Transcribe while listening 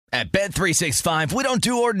At Bet365, we don't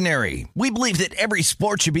do ordinary. We believe that every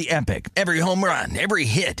sport should be epic. Every home run, every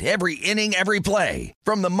hit, every inning, every play.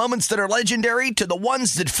 From the moments that are legendary to the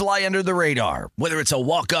ones that fly under the radar. Whether it's a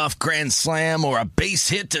walk-off grand slam or a base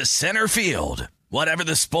hit to center field. Whatever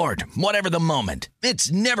the sport, whatever the moment.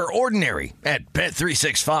 It's never ordinary at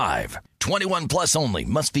Bet365. 21 plus only.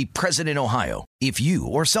 Must be present in Ohio. If you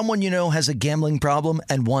or someone you know has a gambling problem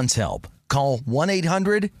and wants help, call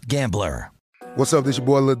 1-800-GAMBLER. What's up, this your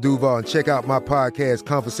boy Lil Duval, and check out my podcast,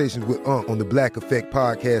 Conversations with Unc, on the Black Effect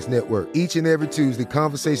Podcast Network. Each and every Tuesday,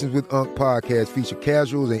 Conversations with Unc podcast feature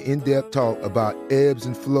casuals and in-depth talk about ebbs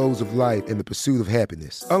and flows of life and the pursuit of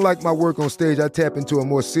happiness. Unlike my work on stage, I tap into a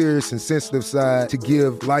more serious and sensitive side to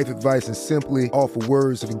give life advice and simply offer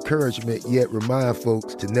words of encouragement, yet remind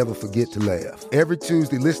folks to never forget to laugh. Every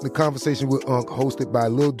Tuesday, listen to Conversations with Unc, hosted by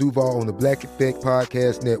Lil Duval on the Black Effect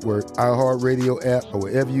Podcast Network, iHeartRadio app, or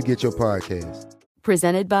wherever you get your podcasts.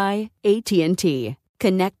 Presented by AT&T.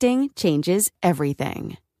 Connecting changes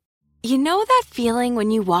everything. You know that feeling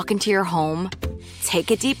when you walk into your home,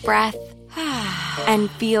 take a deep breath, and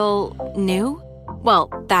feel new?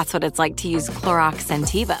 Well, that's what it's like to use Clorox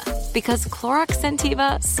Scentiva. Because Clorox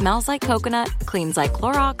Scentiva smells like coconut, cleans like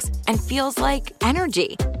Clorox, and feels like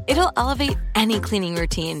energy. It'll elevate any cleaning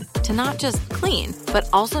routine to not just clean, but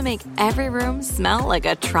also make every room smell like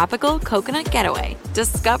a tropical coconut getaway.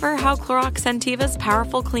 Discover how Clorox Scentiva's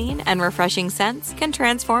powerful clean and refreshing scents can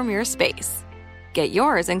transform your space. Get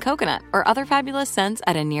yours in coconut or other fabulous scents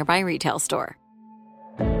at a nearby retail store.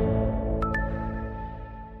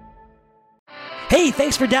 Hey,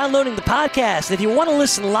 thanks for downloading the podcast. If you want to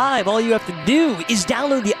listen live, all you have to do is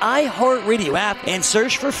download the iHeartRadio app and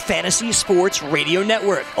search for Fantasy Sports Radio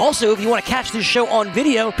Network. Also, if you want to catch this show on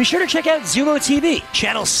video, be sure to check out Zumo TV,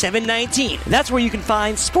 channel 719. That's where you can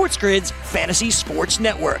find Sports Grid's Fantasy Sports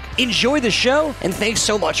Network. Enjoy the show, and thanks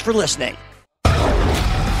so much for listening.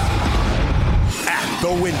 At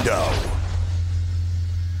the window.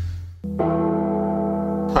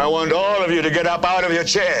 I want all of you to get up out of your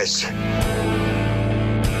chairs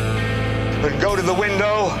and go to the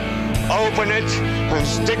window, open it, and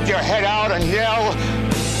stick your head out and yell.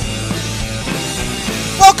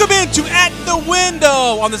 Welcome into At the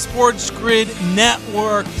Window on the Sports Grid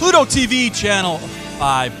Network, Pluto TV channel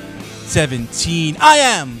 517. I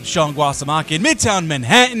am Sean Guasamaki in Midtown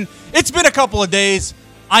Manhattan. It's been a couple of days.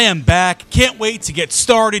 I am back. Can't wait to get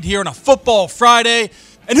started here on a Football Friday.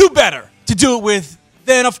 And who better to do it with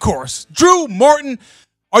than, of course, Drew Martin.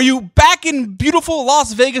 Are you back in beautiful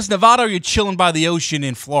Las Vegas, Nevada, or are you chilling by the ocean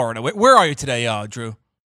in Florida? Where are you today, Drew?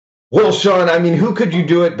 Well, Sean, I mean, who could you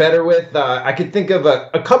do it better with? I could think of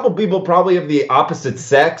a couple people probably of the opposite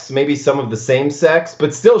sex, maybe some of the same sex,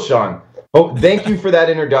 but still, Sean. Oh, thank you for that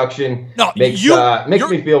introduction. No, makes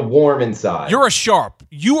me feel warm inside. You're a sharp.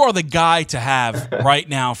 You are the guy to have right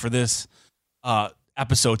now for this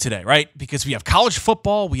episode today, right? Because we have college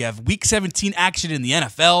football, we have Week 17 action in the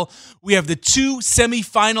NFL, we have the two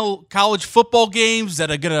semifinal college football games that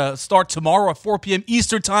are going to start tomorrow at 4 p.m.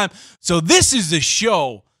 Eastern time. So this is the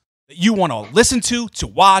show that you want to listen to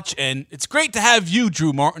watch, and it's great to have you,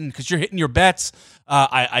 Drew Martin, because you're hitting your bets.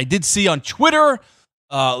 I did see on Twitter,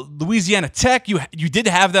 Louisiana Tech, you did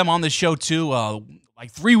have them on the show too, like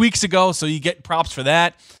 3 weeks ago, so you get props for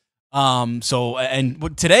that.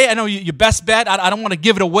 Today, I know your best bet, I don't want to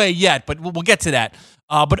give it away yet, but we'll get to that.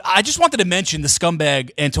 But I just wanted to mention the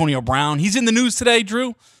scumbag Antonio Brown. He's in the news today,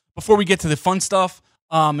 Drew, before we get to the fun stuff.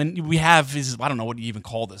 And we have his, I don't know what you even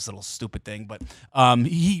call this little stupid thing, but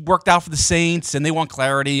he worked out for the Saints, and they want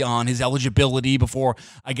clarity on his eligibility before,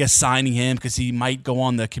 I guess, signing him, because he might go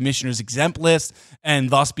on the commissioner's exempt list and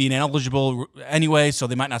thus be ineligible anyway, so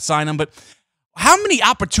they might not sign him. But how many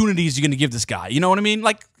opportunities are you going to give this guy? You know what I mean?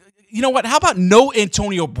 Like, you know what? How about no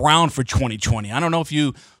Antonio Brown for 2020? I don't know if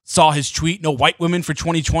you saw his tweet, no white women for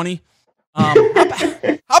 2020. How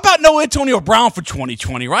about no Antonio Brown for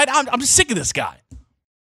 2020, right? I'm just sick of this guy.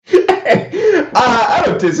 I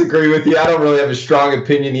don't disagree with you. I don't really have a strong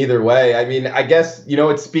opinion either way. I mean, I guess,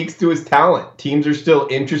 it speaks to his talent. Teams are still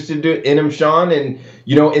interested in him, Sean. And,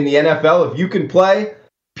 in the NFL, if you can play,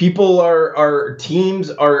 teams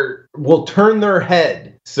will turn their head,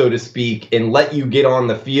 so to speak, and let you get on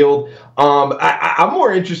the field. I'm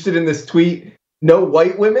more interested in this tweet. No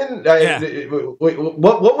white women? Yeah.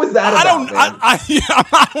 What was that about?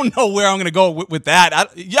 I don't know where I'm going to go with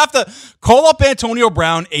that. You have to call up Antonio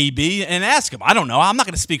Brown, AB, and ask him. I don't know. I'm not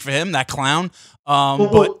going to speak for him, that clown.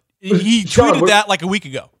 But he tweeted that like a week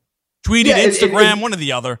ago. Tweeted, Instagram, one or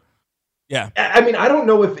the other. Yeah. I mean, I don't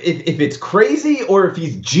know if it's crazy or if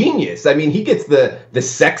he's genius. I mean, he gets the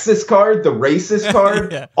sexist card, the racist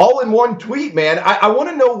card, yeah. all in one tweet, man. I want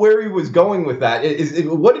to know where he was going with that.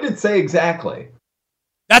 What did it say exactly?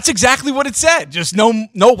 That's exactly what it said. Just no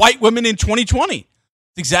white women in 2020. It's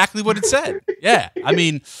exactly what it said. Yeah. I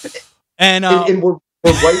mean, and were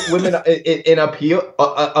white women in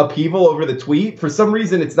upheaval over the tweet? For some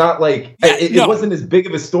reason, it's not like it wasn't as big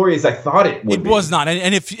of a story as I thought it would. It was not.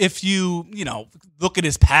 And if you look at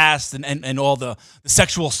his past and all the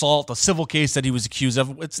sexual assault, the civil case that he was accused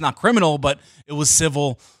of, it's not criminal, but it was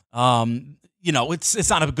civil. It's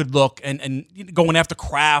not a good look. And going after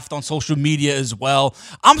Kraft on social media as well.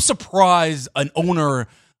 I'm surprised an owner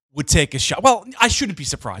would take a shot. Well, I shouldn't be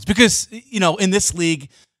surprised because in this league,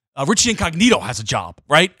 Richie Incognito has a job,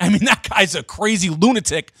 right? I mean, that guy's a crazy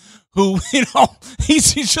lunatic who,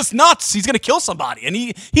 he's just nuts. He's going to kill somebody, and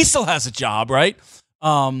he still has a job, right?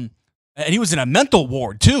 And he was in a mental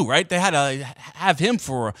ward too, right? They had to have him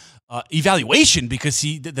for evaluation because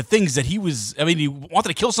the things that he was. I mean, he wanted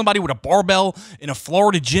to kill somebody with a barbell in a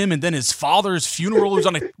Florida gym, and then his father's funeral. He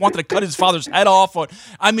wanted to cut his father's head off.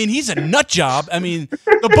 I mean, he's a nut job. I mean,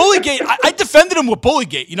 the Bullygate. I defended him with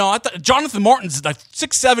Bullygate. I thought Jonathan Martin's like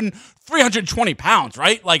 6'7", 320 pounds,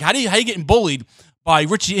 right? Like, how you getting bullied by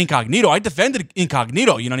Richie Incognito? I defended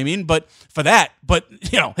Incognito. You know what I mean? But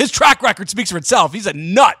his track record speaks for itself. He's a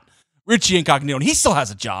nut, Richie Incognito, and he still has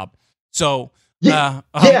a job. So. And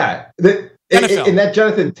that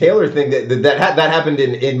Jonathan Taylor thing that happened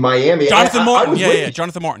in Miami. Jonathan Martin,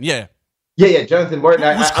 Jonathan Martin, yeah, Jonathan Martin.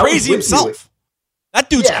 He was crazy himself. That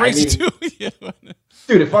dude's crazy too.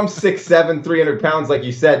 Dude, if I'm 6'7", 300 pounds, like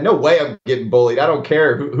you said, no way I'm getting bullied. I don't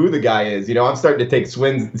care who the guy is. I'm starting to take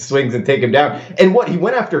swings and take him down. And he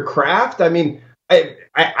went after Kraft. I mean,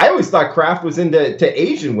 I always thought Kraft was into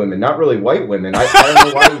Asian women, not really white women. I don't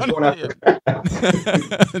know why he was going after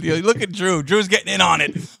Kraft. Look at Drew. Drew's getting in on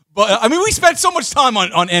it. But, I mean, we spent so much time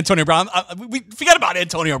on Antonio Brown. We forget about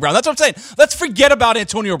Antonio Brown. That's what I'm saying. Let's forget about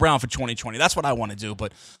Antonio Brown for 2020. That's what I want to do.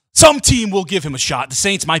 But some team will give him a shot. The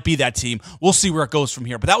Saints might be that team. We'll see where it goes from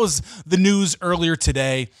here. But that was the news earlier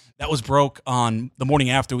today. That was broke on the morning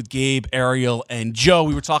after with Gabe, Ariel, and Joe.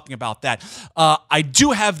 We were talking about that. I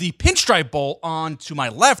do have the Pinstripe Bowl on to my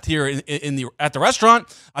left here at the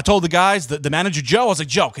restaurant. I told the guys, the manager, Joe, I was like,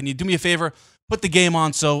 Joe, can you do me a favor? Put the game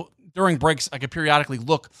on so during breaks I could periodically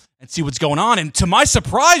look and see what's going on. And to my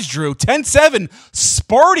surprise, Drew, 10-7,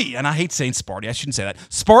 Sparty. And I hate saying Sparty. I shouldn't say that.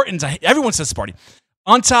 Spartans, everyone says Sparty.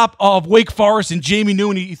 On top of Wake Forest and Jamie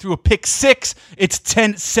Newman, he threw a pick six. It's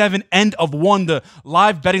 10-7, end of one. The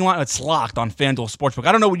live betting line, it's locked on FanDuel Sportsbook.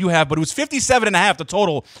 I don't know what you have, but it was 57.5 the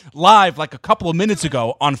total live like a couple of minutes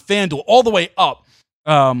ago on FanDuel, all the way up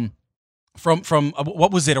from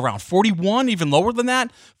what was it, around 41, even lower than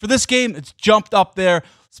that for this game. It's jumped up there.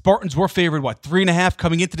 Spartans were favored, 3.5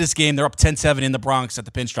 coming into this game. They're up 10-7 in the Bronx at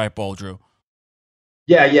the Pinstripe Bowl, Drew.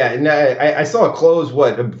 Yeah, and I saw it close,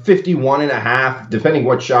 51.5, depending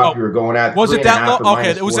what shop you were going at. Was it that low? Okay,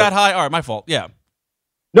 it was that high? All right, my fault, yeah.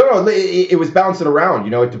 No, it was bouncing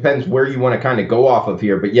around. It depends where you want to kind of go off of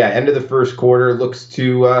here. But yeah, end of the first quarter looks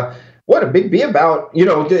to, be about,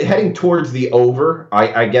 heading towards the over,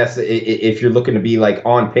 I guess, if you're looking to be like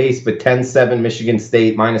on pace, but 10-7 Michigan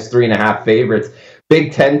State, -3.5 favorites.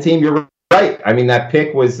 Big Ten team, you're right. I mean, that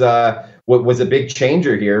pick was a big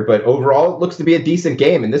changer here, but overall it looks to be a decent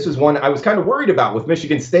game. And this was one I was kind of worried about with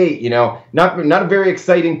Michigan State, not a very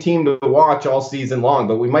exciting team to watch all season long,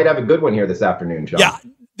 but we might have a good one here this afternoon, Sean. Yeah,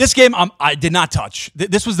 this game I did not touch.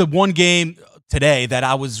 This was the one game today that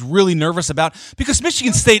I was really nervous about because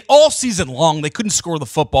Michigan State all season long, they couldn't score the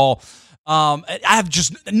football. I have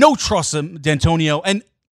just no trust in D'Antonio. And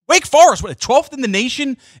Wake Forest, 12th in the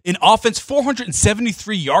nation in offense,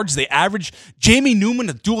 473 yards they average. Jamie Newman,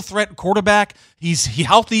 a dual threat quarterback, he's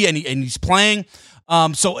healthy and he's playing.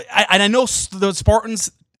 So I know the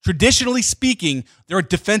Spartans, traditionally speaking, they're a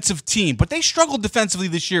defensive team, but they struggled defensively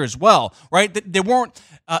this year as well, right? They weren't.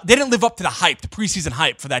 They didn't live up to the hype, the preseason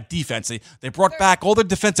hype for that defense. They brought back all their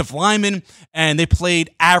defensive linemen, and they played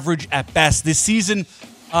average at best this season.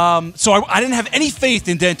 So I didn't have any faith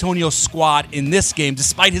in D'Antonio's squad in this game,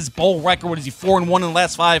 despite his bowl record. What is he, 4-1 in the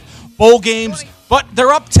last 5 bowl games? But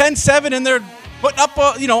they're up 10-7, and they're putting up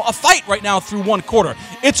a fight right now through one quarter.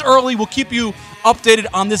 It's early. We'll keep you updated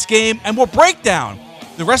on this game, and we'll break down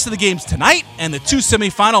the rest of the games tonight and the 2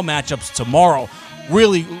 semifinal matchups tomorrow.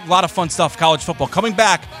 Really, a lot of fun stuff, college football, coming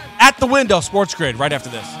back at the window, Sports Grid, right after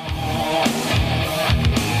this.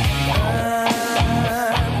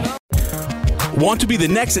 Want to be the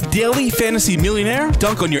next daily fantasy millionaire?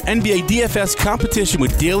 Dunk on your NBA DFS competition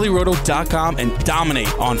with DailyRoto.com and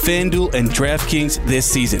dominate on FanDuel and DraftKings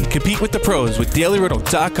this season. Compete with the pros with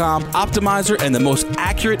DailyRoto.com, Optimizer, and the most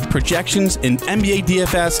accurate projections in NBA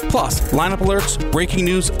DFS, plus lineup alerts, breaking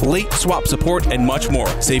news, late swap support, and much more.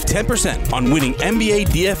 Save 10% on winning NBA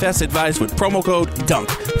DFS advice with promo code DUNK.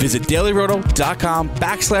 Visit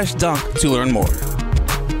DailyRoto.com/dunk to learn more.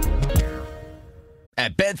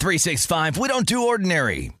 At Bet365, we don't do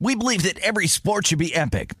ordinary. We believe that every sport should be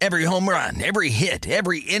epic. Every home run, every hit,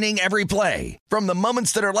 every inning, every play. From the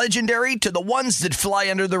moments that are legendary to the ones that fly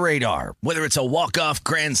under the radar. Whether it's a walk-off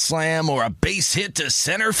grand slam or a base hit to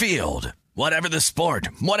center field. Whatever the sport,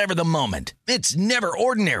 whatever the moment. It's never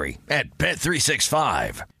ordinary at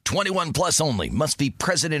Bet365. 21 plus only. Must be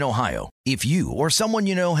present in Ohio. If you or someone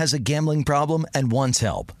you know has a gambling problem and wants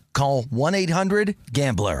help, call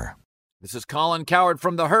 1-800-GAMBLER. This is Colin Cowherd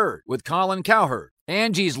from The Herd with Colin Cowherd.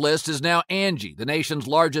 Angie's List is now Angie, the nation's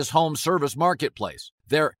largest home service marketplace.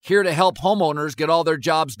 They're here to help homeowners get all their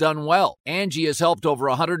jobs done well. Angie has helped over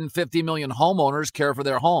 150 million homeowners care for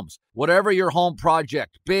their homes. Whatever your home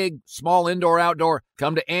project, big, small, indoor, outdoor,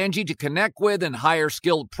 come to Angie to connect with and hire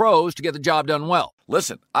skilled pros to get the job done well.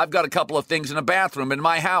 Listen, I've got a couple of things in a bathroom in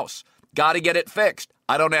my house. Got to get it fixed.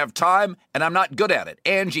 I don't have time, and I'm not good at it.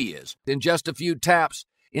 Angie is. In just a few taps,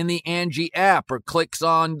 in the Angie app or clicks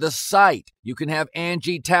on the site, you can have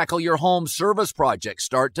Angie tackle your home service project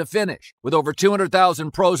start to finish. With over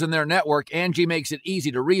 200,000 pros in their network, Angie makes it easy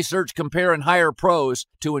to research, compare, and hire pros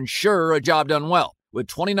to ensure a job done well. With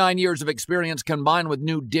 29 years of experience combined with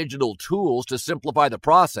new digital tools to simplify the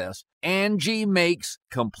process, Angie makes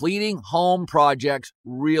completing home projects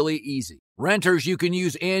really easy. Renters, you can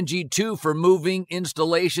use Angie too for moving,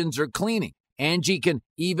 installations, or cleaning. Angie can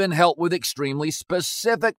even help with extremely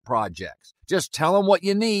specific projects. Just tell them what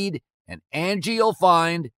you need, and Angie will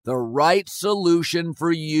find the right solution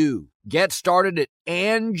for you. Get started at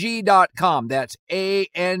Angie.com. That's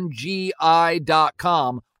ANGI.com,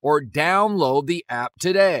 or download the app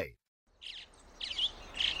today.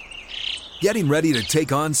 Getting ready to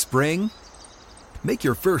take on spring? Make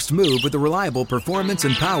your first move with the reliable performance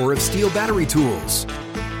and power of Steel battery tools.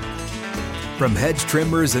 From hedge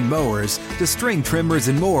trimmers and mowers to string trimmers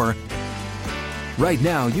and more, right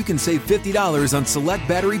now you can save $50 on select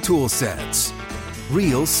battery tool sets.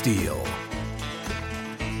 Real Steel.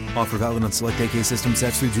 Offer valid on select AK system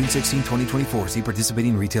sets through June 16, 2024. See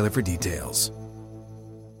participating retailer for details.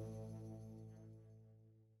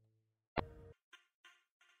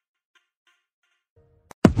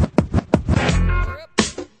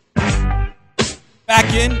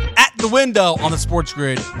 Back in at the window on the Sports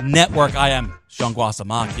Grid Network. I am Sean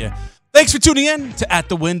Guasamacchia. Thanks for tuning in to At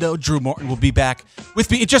the Window. Drew Morton will be back with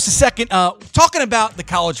me in just a second, talking about the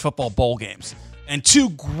college football bowl games. And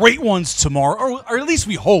two great ones tomorrow, or at least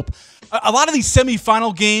we hope. A lot of these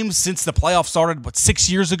semifinal games since the playoffs started, 6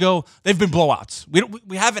 years ago, they've been blowouts.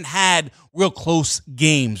 We haven't had real close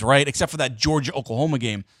games, right? Except for that Georgia-Oklahoma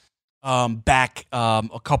game back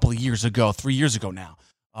a couple of years ago, 3 years ago now.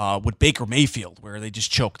 With Baker Mayfield, where they just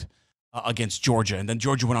choked against Georgia. And then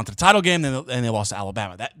Georgia went on to the title game, and they lost to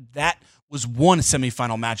Alabama. That was one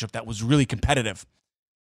semifinal matchup that was really competitive.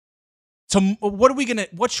 So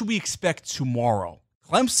what should we expect tomorrow?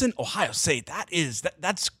 Clemson, Ohio State, that is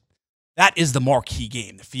the marquee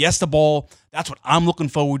game. The Fiesta Bowl, that's what I'm looking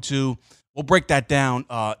forward to. We'll break that down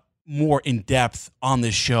more in depth on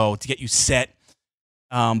this show to get you set.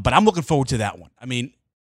 But I'm looking forward to that one. I mean,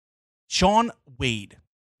 Shaun Wade,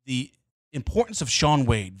 the importance of Shaun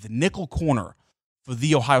Wade, the nickel corner for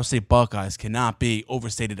the Ohio State Buckeyes, cannot be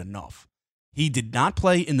overstated enough. He did not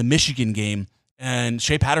play in the Michigan game, and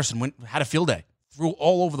Shea Patterson had a field day, threw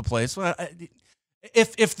all over the place.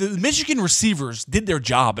 If the Michigan receivers did their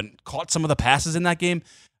job and caught some of the passes in that game,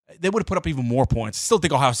 they would have put up even more points. Still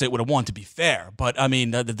think Ohio State would have won, to be fair, but I mean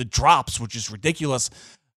the drops were just ridiculous.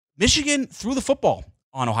 Michigan threw the football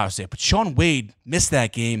on Ohio State, but Shaun Wade missed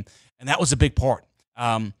that game, and that was a big part.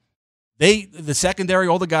 The secondary,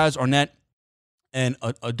 all the guys, Arnett and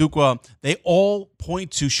Adukwa, they all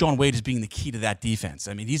point to Shaun Wade as being the key to that defense.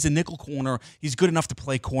 I mean, he's a nickel corner. He's good enough to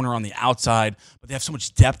play corner on the outside, but they have so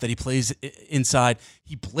much depth that he plays inside.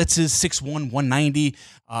 He blitzes 6'1", 190.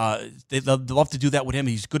 They love to do that with him.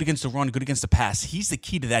 He's good against the run, good against the pass. He's the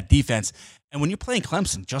key to that defense. And when you're playing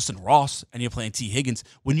Clemson, Justin Ross, and you're playing T. Higgins,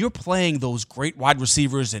 when you're playing those great wide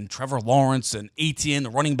receivers and Trevor Lawrence and Etienne,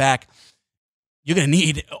 the running back, you're going to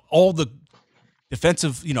need all the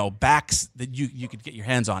defensive, backs that you could get your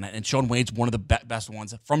hands on it. And Shaun Wade's one of the best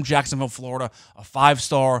ones from Jacksonville, Florida, a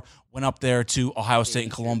 5-star, went up there to Ohio State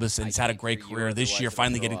and Columbus, and he's had a great career this year,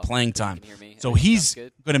 finally getting playing time. So he's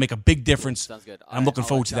going to make a big difference. I'm looking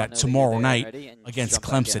forward to that tomorrow night against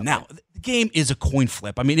Clemson. Now, the game is a coin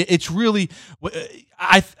flip. I mean, it's really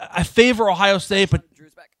I favor Ohio State,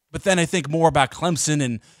 but then I think more about Clemson.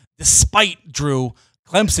 And despite Drew,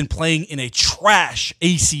 Clemson playing in a trash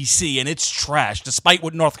ACC, and it's trash, despite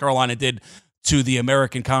what North Carolina did to the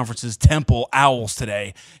American Conference's Temple Owls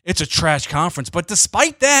today. It's a trash conference. But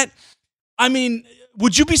despite that, I mean,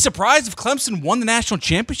 would you be surprised if Clemson won the national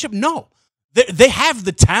championship? No. They have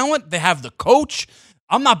the talent. They have the coach.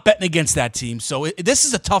 I'm not betting against that team. So this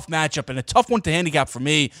is a tough matchup and a tough one to handicap for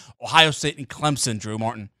me, Ohio State and Clemson, Drew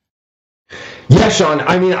Martin. Yeah, Sean.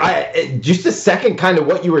 I mean, just a second kind of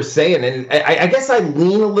what you were saying, and I guess I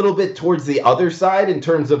lean a little bit towards the other side in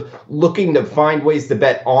terms of looking to find ways to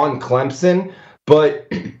bet on Clemson, but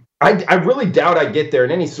I really doubt I get there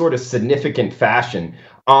in any sort of significant fashion,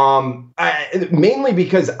 mainly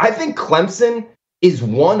because I think Clemson is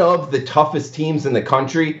one of the toughest teams in the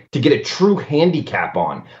country to get a true handicap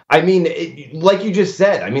on. I mean, like you just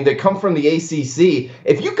said, I mean, they come from the ACC.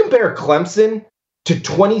 If you compare Clemson to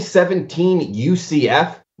 2017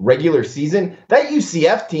 UCF regular season, that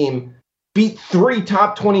UCF team beat 3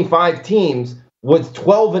 top 25 teams, was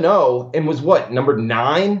 12-0, and was what, number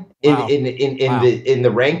 9 in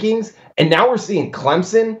the rankings. And now we're seeing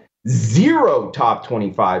Clemson 0 top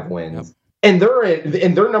 25 wins, and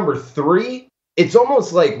they're number 3. It's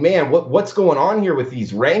almost like, man, what's going on here with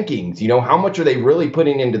these rankings? How much are they really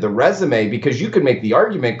putting into the resume? Because you could make the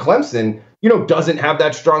argument Clemson, doesn't have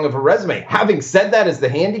that strong of a resume. Having said that, as the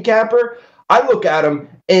handicapper, I look at them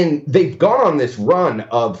and they've gone on this run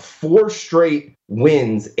of 4 straight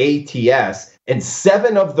wins ATS and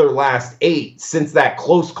 7 of their last 8 since that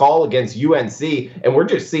close call against UNC. And we're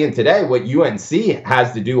just seeing today what UNC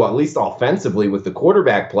has to do, at least offensively, with the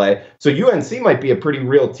quarterback play. So UNC might be a pretty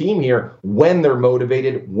real team here when they're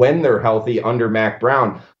motivated, when they're healthy under Mac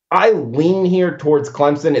Brown. I lean here towards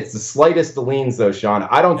Clemson. It's the slightest of leans, though, Sean.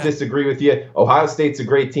 I don't disagree with you. Ohio State's a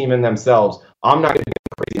great team in themselves. I'm not going to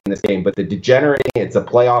be crazy in this game, but the degenerating, it's a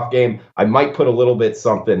playoff game. I might put a little bit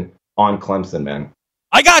something on Clemson, man.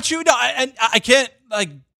 I got you. No, and I can't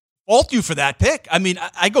fault you for that pick. I mean,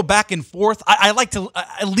 I go back and forth. I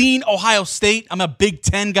lean Ohio State. I'm a Big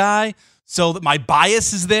Ten guy, so that my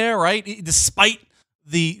bias is there, right? Despite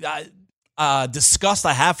the disgust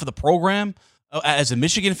I have for the program as a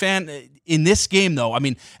Michigan fan, in this game, though, I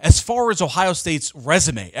mean, as far as Ohio State's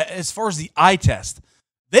resume, as far as the eye test,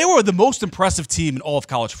 they were the most impressive team in all of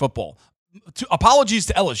college football. Apologies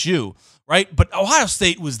to LSU, right? But Ohio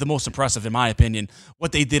State was the most impressive, in my opinion,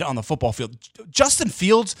 what they did on the football field. Justin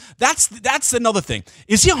Fields, that's another thing.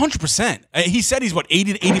 Is he 100%? He said he's,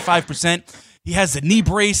 80 to 85%. He has the knee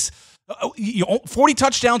brace. 40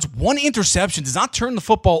 touchdowns, 1 interception, does not turn the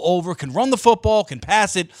football over, can run the football, can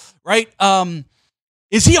pass it, right?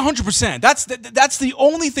 Is he 100%? That's the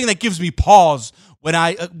only thing that gives me pause when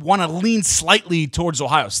I want to lean slightly towards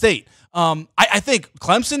Ohio State. I think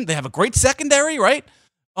Clemson, they have a great secondary, right?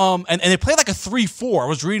 And they play like a 3-4. I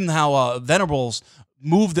was reading how Venables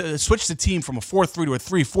switched the team from a 4-3 to a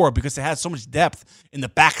 3-4 because they had so much depth in the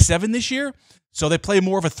back 7 this year. So they play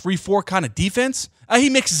more of a 3-4 kind of defense. He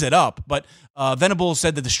mixes it up, but Venables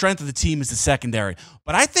said that the strength of the team is the secondary.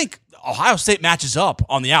 But I think Ohio State matches up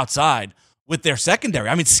on the outside with their secondary.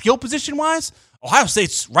 I mean, skill position-wise, Ohio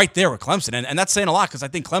State's right there with Clemson, and that's saying a lot because I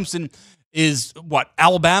think Clemson is,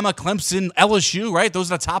 Alabama, Clemson, LSU, right? Those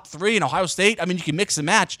are the top 3, and Ohio State, I mean, you can mix and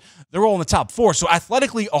match. They're all in the top 4. So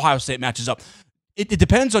athletically, Ohio State matches up. It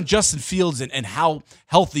depends on Justin Fields and how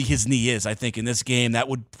healthy his knee is, I think, in this game. That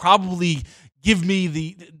would probably give me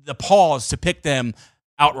the pause to pick them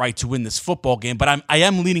outright to win this football game. But I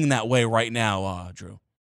am leaning that way right now, Drew.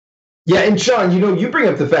 Yeah, and Sean, you bring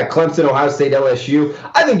up the fact Clemson, Ohio State, LSU.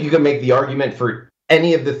 I think you can make the argument for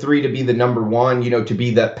any of the 3 to be the number 1, to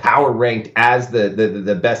be the power ranked as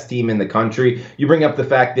the best team in the country. You bring up the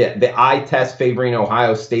fact that the eye test favoring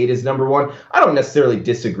Ohio State is number 1. I don't necessarily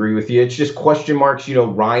disagree with you. It's just question marks,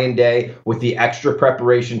 Ryan Day with the extra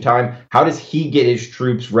preparation time. How does he get his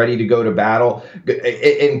troops ready to go to battle?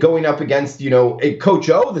 And going up against, Coach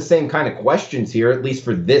O, the same kind of questions here, at least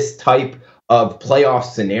for this type of playoff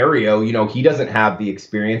scenario. He doesn't have the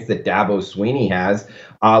experience that Dabo Swinney has.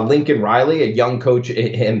 Lincoln Riley, a young coach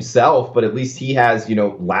himself, but at least he has,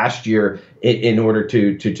 last year in order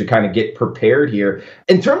to kind of get prepared here.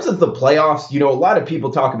 In terms of the playoffs, a lot of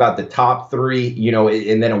people talk about the top 3,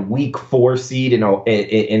 and then a week 4 seed in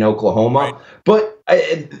Oklahoma. Right. But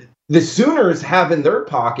the Sooners have in their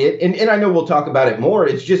pocket, and I know we'll talk about it more,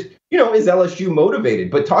 it's just, is LSU motivated?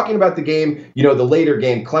 But talking about the game, the later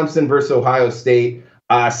game, Clemson versus Ohio State,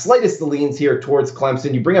 slightest of leans here towards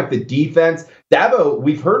Clemson. You bring up the defense. Dabo,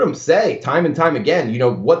 we've heard him say time and time again,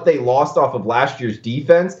 what they lost off of last year's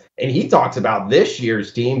defense. And he talks about this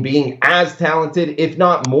year's team being as talented, if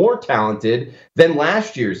not more talented, than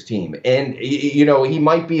last year's team. And, he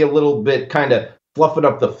might be a little bit kind of fluffing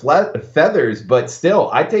up the feathers, but still,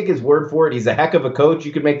 I take his word for it. He's a heck of a coach.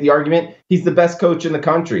 You could make the argument he's the best coach in the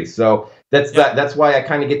country. So that's why I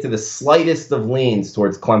kind of get to the slightest of leans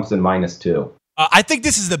towards Clemson -2. I think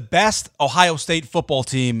this is the best Ohio State football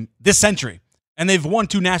team this century, and they've won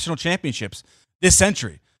 2 national championships this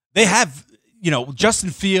century. They have, Justin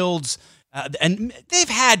Fields, and they've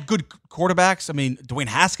had good quarterbacks. I mean, Dwayne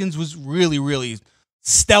Haskins was really, really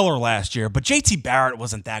stellar last year, but J.T. Barrett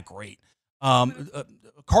wasn't that great.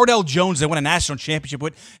 Cardell Jones, they won a national championship,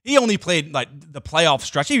 but he only played like the playoff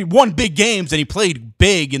stretch. He won big games, and he played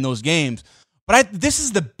big in those games. But this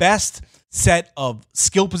is the best set of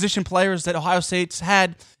skill position players that Ohio State's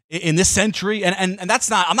had in this century. And that's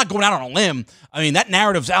not, I'm not going out on a limb. I mean, that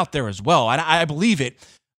narrative's out there as well. And I believe it.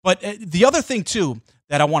 But the other thing, too,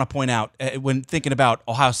 that I want to point out when thinking about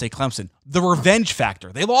Ohio State Clemson, the revenge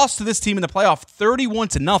factor. They lost to this team in the playoff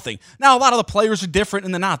 31-0. Now, a lot of the players are different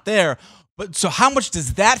and they're not there. But so how much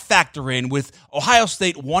does that factor in with Ohio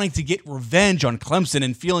State wanting to get revenge on Clemson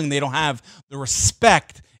and feeling they don't have the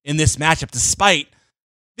respect in this matchup, despite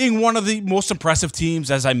being one of the most impressive teams,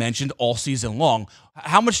 as I mentioned, all season long?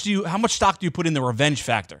 How much stock do you put in the revenge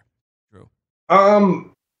factor, Drew?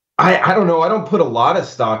 I don't know. I don't put a lot of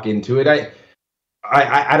stock into it. I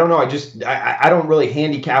don't know. I don't really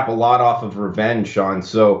handicap a lot off of revenge, Sean.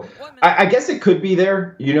 So I guess it could be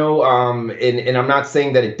there, and I'm not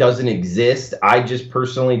saying that it doesn't exist. I just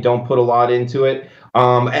personally don't put a lot into it.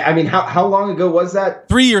 I mean, how long ago was that?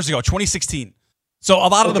 3 years ago, 2016. So a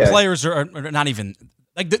lot of the players are not even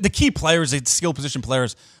like the key players, the skill position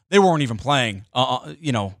players. They weren't even playing,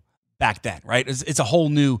 back then, right? It's a whole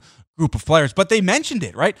new group of players. But they mentioned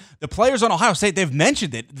it, right? The players on Ohio State, they've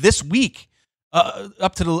mentioned it this week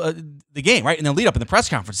up to the game, right? In the lead up in the press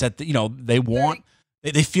conference that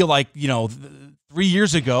they feel like 3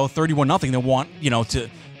 years ago, 31-0, they want to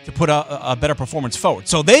put a better performance forward.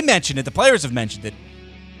 So they mentioned it. The players have mentioned it.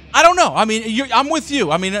 I don't know. I mean, I'm with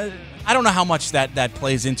you. I mean, I don't know how much that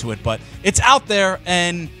plays into it, but it's out there,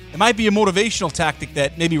 and it might be a motivational tactic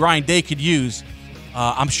that maybe Ryan Day could use.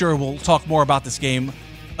 I'm sure we'll talk more about this game.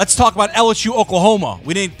 Let's talk about LSU, Oklahoma.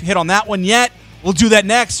 We didn't hit on that one yet. We'll do that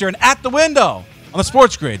next here and At the Window on the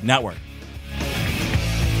Sports Grid Network.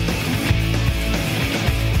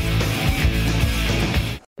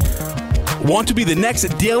 Want to be the next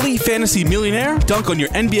daily fantasy millionaire? Dunk on your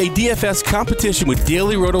NBA DFS competition with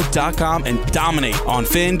DailyRoto.com and dominate on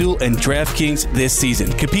FanDuel and DraftKings this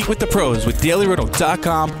season. Compete with the pros with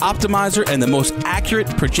DailyRoto.com, Optimizer, and the most accurate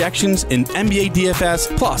projections in NBA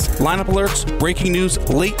DFS, plus lineup alerts, breaking news,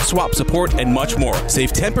 late swap support, and much more.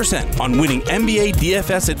 Save 10% on winning NBA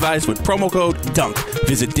DFS advice with promo code DUNK.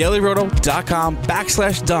 Visit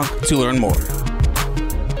DailyRoto.com/dunk to learn more.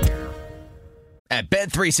 At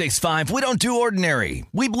Bet365, we don't do ordinary.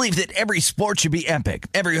 We believe that every sport should be epic.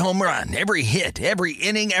 Every home run, every hit, every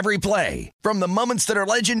inning, every play. From the moments that are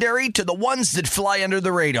legendary to the ones that fly under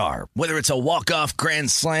the radar. Whether it's a walk-off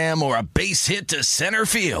grand slam or a base hit to center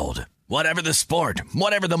field. Whatever the sport,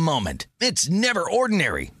 whatever the moment. It's never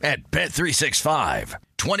ordinary at Bet365.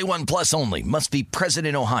 21 plus only. Must be present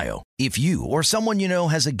in Ohio. If you or someone you know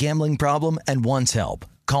has a gambling problem and wants help,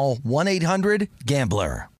 call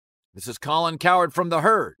 1-800-GAMBLER. This is Colin Cowherd from The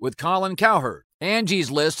Herd with Colin Cowherd. Angie's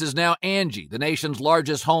List is now Angie, the nation's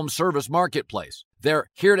largest home service marketplace. They're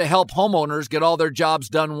here to help homeowners get all their jobs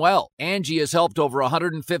done well. Angie has helped over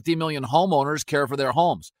 150 million homeowners care for their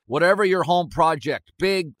homes. Whatever your home project,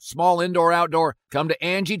 big, small, indoor, outdoor, come to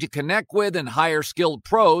Angie to connect with and hire skilled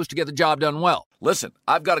pros to get the job done well. Listen,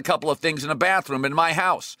 I've got a couple of things in a bathroom in my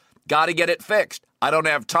house. Got to get it fixed. I don't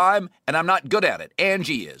have time, and I'm not good at it.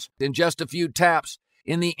 Angie is. In just a few taps,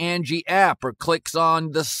 in the Angie app or clicks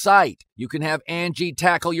on the site, you can have Angie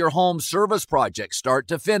tackle your home service project start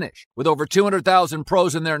to finish. With over 200,000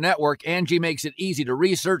 pros in their network, Angie makes it easy to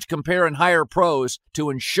research, compare, and hire pros to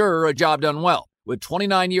ensure a job done well. With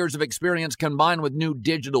 29 years of experience combined with new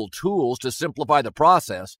digital tools to simplify the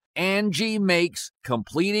process, Angie makes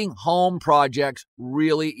completing home projects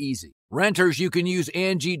really easy. Renters, you can use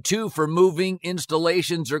Angie too for moving,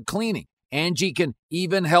 installations, or cleaning. Angie can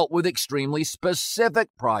even help with extremely specific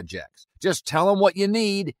projects. Just tell them what you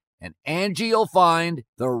need, and Angie will find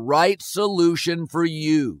the right solution for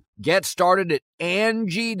you. Get started at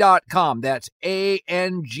Angie.com. That's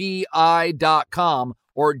ANGI.com,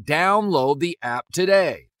 or download the app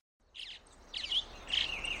today.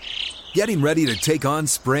 Getting ready to take on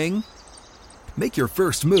spring? Make your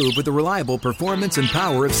first move with the reliable performance and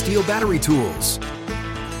power of Steel battery tools.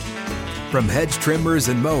 From hedge trimmers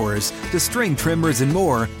and mowers to string trimmers and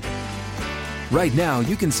more, right now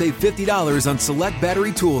you can save $50 on select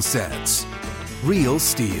battery tool sets. Real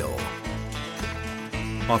Steel.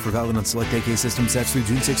 Offer valid on select AK system sets through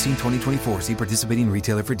June 16, 2024. See participating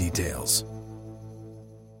retailer for details.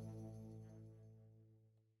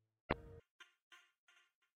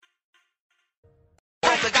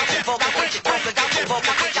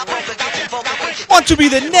 Want to be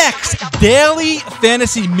the next daily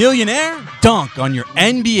fantasy millionaire? Dunk on your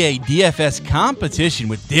NBA DFS competition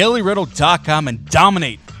with DailyRoto.com and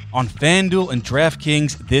dominate on FanDuel and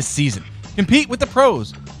DraftKings this season. Compete with the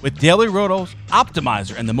pros with Daily Roto's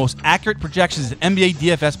Optimizer and the most accurate projections in NBA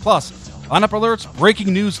DFS Plus, lineup alerts,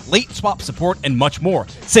 breaking news, late swap support, and much more.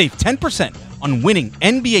 Save 10% on winning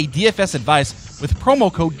NBA DFS advice with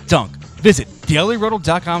promo code DUNK. Visit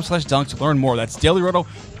DailyRoto.com/dunk to learn more. That's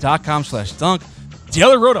DailyRoto.com/dunk.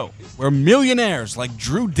 Daily Roto, where millionaires like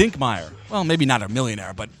Drew Dinkmeyer, well, maybe not a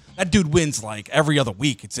millionaire, but that dude wins like every other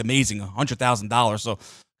week. It's amazing, $100,000. So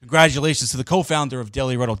congratulations to the co-founder of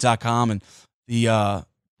DailyRoto.com and the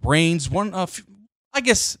brains, I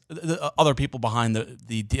guess the other people behind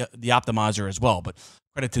the optimizer as well. But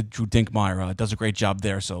credit to Drew Dinkmeyer, does a great job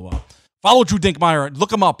there. So follow Drew Dinkmeyer,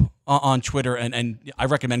 look him up on Twitter, and I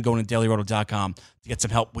recommend going to DailyRoto.com to get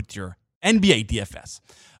some help with your NBA DFS.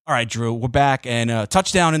 All right, Drew, we're back, and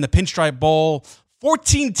touchdown in the Pinstripe Bowl.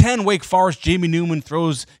 14-10 Wake Forest. Jamie Newman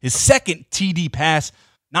throws his second TD pass.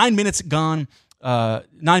 9 minutes gone. 9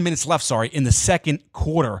 minutes left, in the second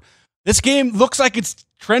quarter. This game looks like it's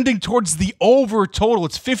trending towards the over total.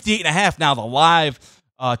 It's 58.5 now, the live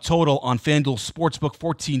total on FanDuel Sportsbook,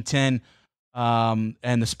 14-10,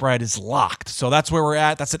 and the spread is locked. So that's where we're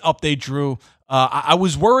at. That's an update, Drew. I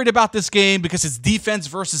was worried about this game because it's defense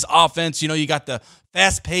versus offense. You know, you got the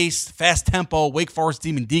fast-paced, fast-tempo Wake Forest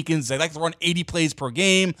Demon Deacons. They like to run 80 plays per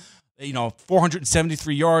game,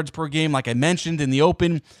 473 yards per game, like I mentioned in the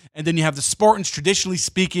open. And then you have the Spartans, traditionally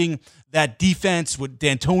speaking, that defense with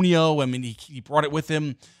D'Antonio. I mean, he brought it with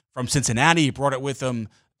him from Cincinnati. He brought it with him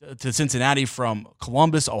to Cincinnati from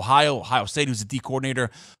Columbus, Ohio State, who's the D coordinator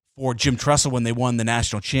for Jim Tressel when they won the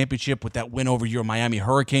national championship with that win over your Miami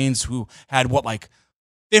Hurricanes, who had,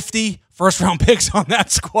 50 first-round picks on that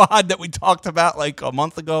squad that we talked about like a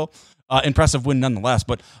month ago. Impressive win nonetheless.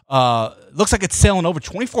 But looks like it's sailing over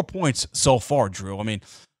 24 points so far, Drew. I mean,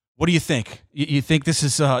 what do you think? You think this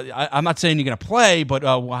is I'm not saying you're going to play, but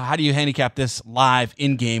how do you handicap this live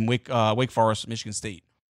in-game, Wake Forest, Michigan State?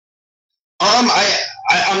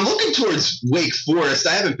 I'm looking towards Wake Forest.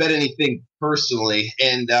 I haven't bet anything personally,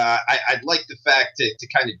 and I'd like the fact to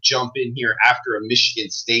kind of jump in here after a Michigan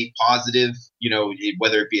State positive,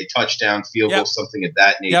 whether it be a touchdown, field goal, something of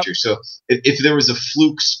that nature. Yep. So if there was a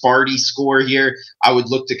fluke Sparty score here, I would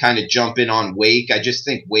look to kind of jump in on Wake. I just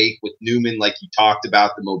think Wake with Newman, like you talked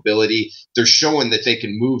about, the mobility, they're showing that they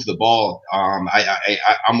can move the ball.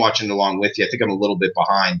 I'm watching along with you. I think I'm a little bit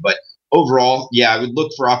behind, but overall, I would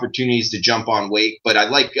look for opportunities to jump on Wake, but I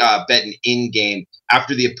like betting in-game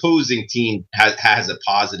after the opposing team has a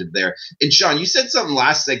positive there. And, Sean, you said something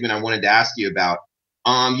last segment I wanted to ask you about.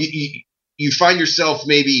 You find yourself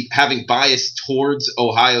maybe having bias towards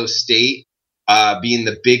Ohio State being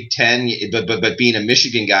the Big Ten, but being a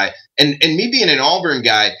Michigan guy. And me being an Auburn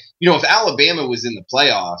guy, if Alabama was in the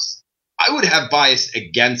playoffs, I would have bias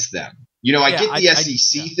against them. I get the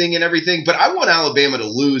SEC thing and everything, but I want Alabama to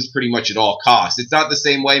lose pretty much at all costs. It's not the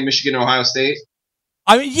same way Michigan and Ohio State.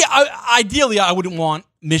 I mean, ideally, I wouldn't want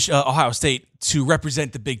Ohio State to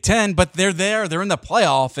represent the Big Ten, but they're there. They're in the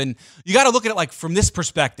playoff, and you got to look at it from this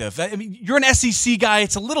perspective. I mean, you're an SEC guy.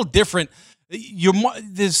 It's a little different.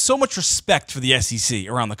 There's so much respect for the SEC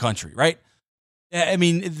around the country, right? I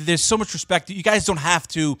mean, there's so much respect. You guys don't have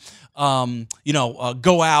to,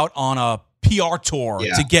 go out on a PR tour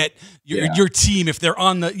to get your team if they're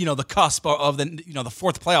on the the cusp of the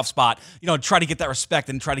fourth playoff spot. Try to get that respect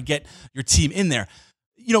and try to get your team in there.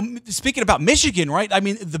 Speaking about Michigan, right? I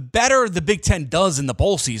mean, the better the Big Ten does in the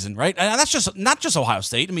bowl season, right? And that's just not just Ohio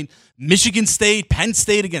State. I mean, Michigan State, Penn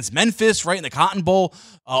State against Memphis, right, in the Cotton Bowl,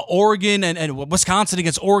 Oregon and Wisconsin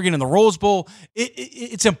against Oregon in the Rose Bowl.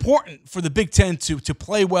 It's important for the Big Ten to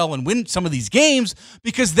play well and win some of these games,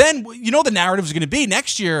 because then the narrative is going to be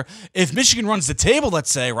next year if Michigan runs the table,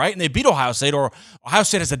 let's say, right, and they beat Ohio State, or Ohio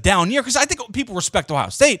State has a down year, because I think people respect Ohio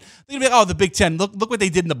State. They're going to be like, the Big Ten, look what they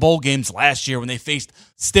did in the bowl games last year when they faced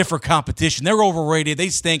stiffer competition. They're overrated. They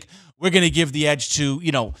stink. We're going to give the edge to,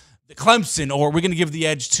 Clemson, or we're going to give the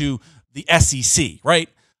edge to the SEC, right?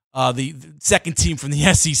 The second team from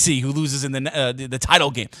the SEC who loses in the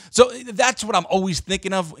title game. So that's what I'm always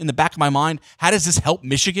thinking of in the back of my mind. How does this help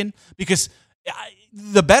Michigan? Because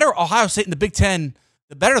the better Ohio State in the Big Ten,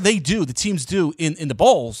 the better they do, the teams do in the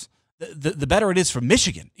bowls, the better it is for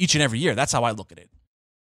Michigan each and every year. That's how I look at it.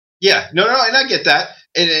 Yeah, no, and I get that.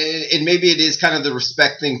 And maybe it is kind of the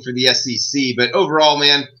respect thing for the SEC. But overall,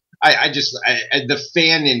 man, I the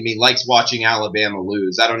fan in me likes watching Alabama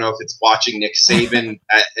lose. I don't know if it's watching Nick Saban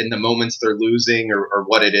in the moments they're losing or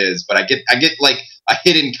what it is, but I get like a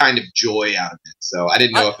hidden kind of joy out of it. So I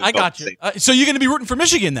didn't know if I got you. So you're going to be rooting for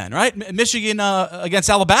Michigan then, right? Michigan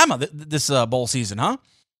against Alabama this bowl season, huh?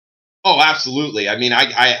 Oh, absolutely. I mean,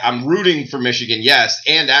 I'm rooting for Michigan, yes,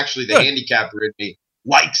 and actually the handicapper in me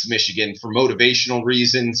likes Michigan for motivational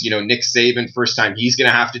reasons. Nick Saban, first time he's going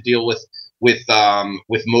to have to deal with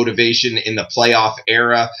motivation in the playoff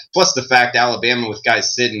era, plus the fact Alabama with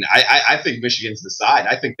guys sitting. I think Michigan's the side.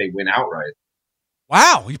 I think they win outright.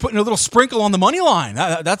 Wow, you're putting a little sprinkle on the money line.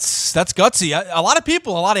 That's gutsy. A lot of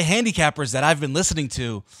people, a lot of handicappers that I've been listening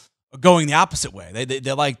to are going the opposite way.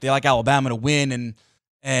 They like Alabama to win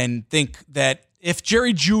and think that if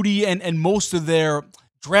Jerry Jeudy and most of their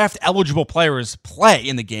draft eligible players play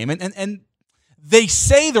in the game, and they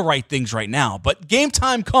say the right things right now, but game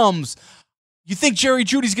time comes. You think Jerry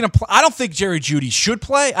Jeudy's going to play? I don't think Jerry Jeudy should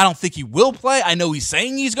play. I don't think he will play. I know he's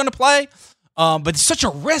saying he's going to play, but it's such a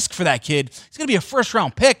risk for that kid. He's going to be a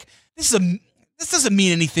first-round pick. This doesn't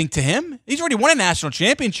mean anything to him. He's already won a national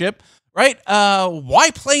championship, right?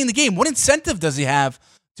 Why play in the game? What incentive does he have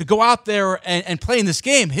to go out there and play in this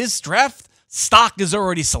game? His draft stock is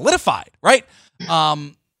already solidified, right?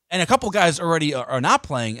 And a couple guys already are not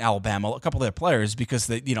playing Alabama, a couple of their players, because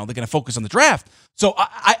they're going to focus on the draft. So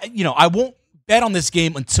I won't bet on this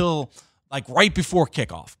game until like right before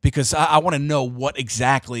kickoff, because I want to know what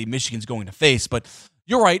exactly Michigan's going to face. But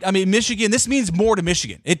you're right. I mean, Michigan, this means more to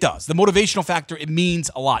Michigan. It does. The motivational factor, it means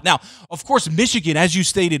a lot. Now, of course, Michigan, as you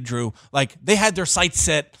stated, Drew, like they had their sights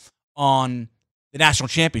set on the national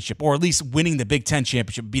championship, or at least winning the Big Ten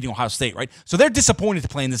championship, beating Ohio State, right? So they're disappointed to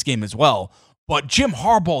play in this game as well. But Jim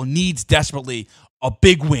Harbaugh needs desperately a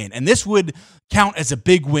big win, and this would count as a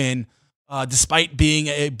big win, despite being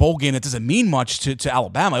a bowl game that doesn't mean much to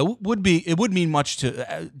Alabama. It would mean much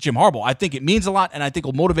to Jim Harbaugh. I think it means a lot, and I think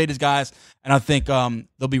it'll motivate his guys, and I think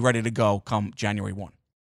they'll be ready to go come January 1.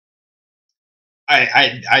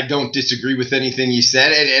 I don't disagree with anything you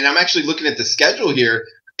said, and I'm actually looking at the schedule here.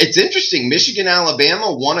 It's interesting. Michigan,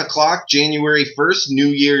 Alabama, 1 o'clock, January 1st, New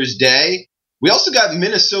Year's Day. We also got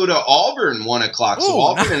Minnesota, Auburn, 1 o'clock. So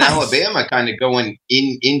Auburn and Alabama kind of going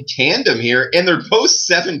in tandem here, and they're both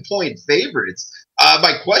 7-point favorites.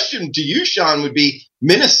 My question to you, Sean, would be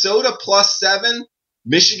Minnesota +7,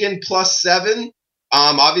 Michigan +7.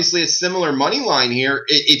 Obviously, a similar money line here.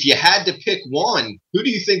 If you had to pick one, who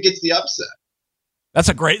do you think gets the upset? That's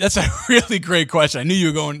a really great question. I knew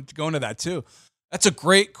you were going to that too. That's a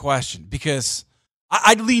great question, because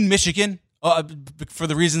I'd lean Michigan. For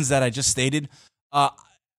the reasons that I just stated.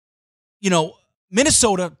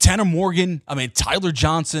 Minnesota, Tanner Morgan, Tyler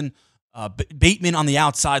Johnson, Bateman on the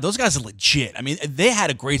outside, those guys are legit. I mean, they had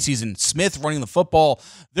a great season. Smith running the football,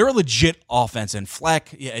 they're a legit offense. And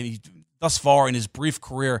Fleck, thus far in his brief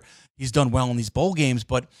career, he's done well in these bowl games,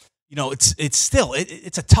 but it's still a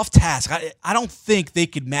tough task. I don't think they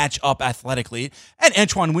could match up athletically. And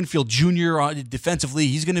Antoine Winfield Jr. Defensively,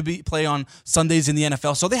 he's going to play on Sundays in the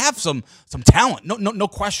NFL. So they have some talent. No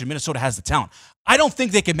question. Minnesota has the talent. I don't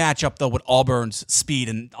think they can match up though with Auburn's speed,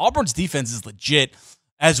 and Auburn's defense is legit,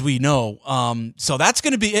 as we know. So that's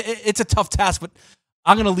going to be it's a tough task. But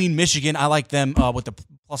I'm going to lean Michigan. I like them with the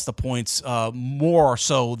plus the points more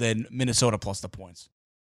so than Minnesota plus the points.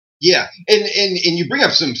 Yeah, and you bring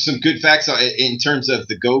up some good facts in terms of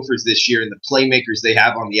the Gophers this year and the playmakers they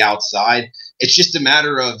have on the outside. It's just a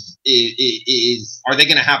matter of are they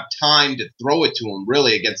going to have time to throw it to them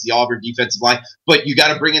really against the Auburn defensive line? But you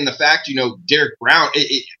got to bring in the fact, Derek Brown.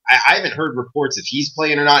 I haven't heard reports if he's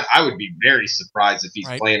playing or not. I would be very surprised if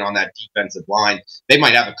he's playing on that defensive line. They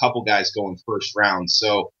might have a couple guys going first round.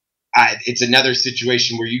 So it's another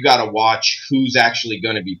situation where you got to watch who's actually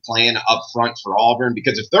going to be playing up front for Auburn,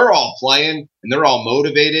 because if they're all playing and they're all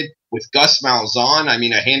motivated with Gus Malzahn,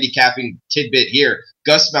 a handicapping tidbit here,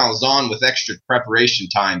 Gus Malzahn with extra preparation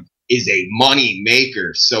time is a money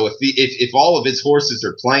maker. So if all of his horses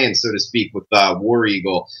are playing, so to speak, with War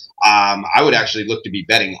Eagle, I would actually look to be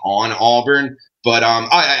betting on Auburn. But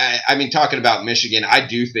I mean, talking about Michigan, I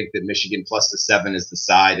do think that Michigan plus the 7 is the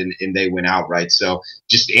side, and they win outright. So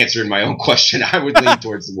just answering my own question, I would lean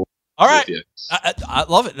towards the Wolverines. All right. I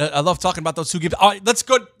love it. I love talking about those two games. All right, let's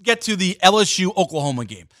get to the LSU-Oklahoma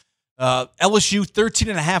game. LSU,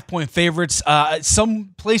 13.5-point favorites.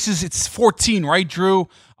 Some places it's 14, right, Drew?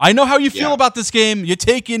 I know how you feel about this game. You're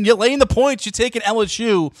laying the points. You're taking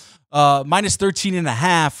LSU minus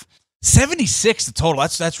 13.5. 76 the total.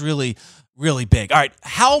 That's really, really big. All right,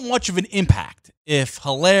 how much of an impact if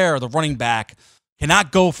Hilaire, the running back,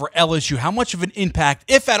 cannot go for LSU? How much of an impact,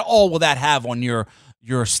 if at all, will that have on your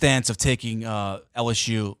stance of taking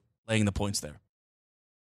LSU, laying the points there?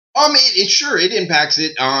 It impacts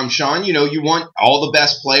it, Sean. You know, you want all the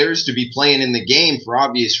best players to be playing in the game for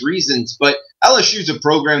obvious reasons, but LSU's a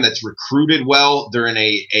program that's recruited well. They're in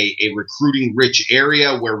a recruiting rich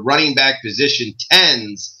area where running back position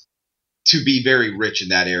tends to be very rich in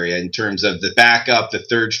that area in terms of the backup, the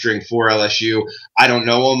third string for LSU. I don't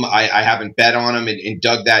know them. I haven't bet on them and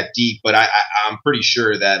dug that deep, but I'm pretty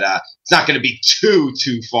sure that it's not going to be too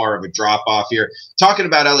far of a drop off here. Talking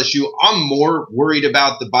about LSU, I'm more worried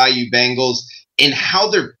about the Bayou Bengals and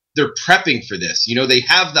how they're prepping for this. You know, they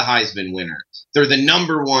have the Heisman winner. They're the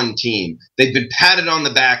number 1 team. They've been patted on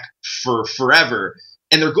the back for forever,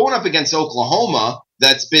 and they're going up against Oklahoma.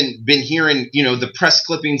 That's been hearing, you know, the press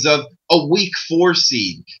clippings of a week 4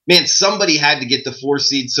 seed. Man, somebody had to get the 4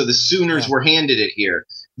 seed, so the Sooners were handed it here.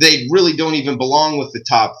 They really don't even belong with the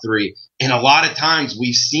top 3. And a lot of times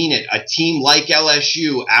we've seen it. A team like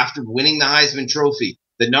LSU, after winning the Heisman Trophy,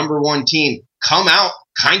 the number 1 team, come out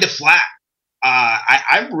kind of flat.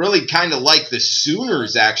 I really kind of like the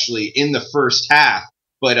Sooners, actually, in the first half.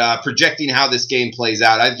 But projecting how this game plays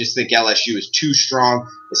out, I just think LSU is too strong,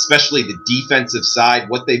 especially the defensive side,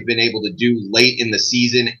 what they've been able to do late in the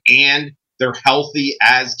season, and they're healthy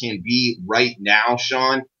as can be right now,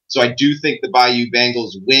 Sean. So I do think the Bayou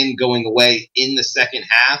Bengals win going away in the second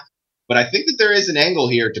half. But I think that there is an angle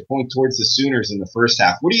here to point towards the Sooners in the first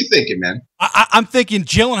half. What are you thinking, man? I'm thinking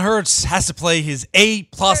Jalen Hurts has to play his A++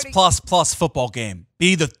 football game,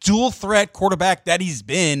 be the dual threat quarterback that he's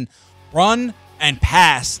been, run and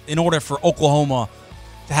pass in order for Oklahoma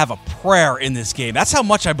to have a prayer in this game. That's how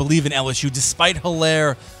much I believe in LSU, despite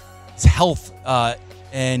Hilaire's health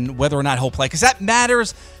and whether or not he'll play, because that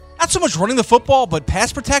matters. Not so much running the football, but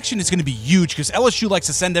pass protection is going to be huge because LSU likes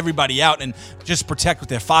to send everybody out and just protect with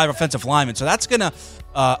their 5 offensive linemen. So that's going to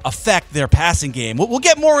affect their passing game. We'll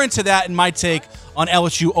get more into that in my take on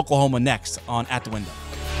LSU Oklahoma next on At the Window.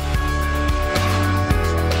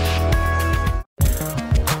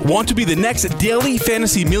 Want to be the next daily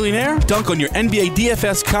fantasy millionaire? Dunk on your NBA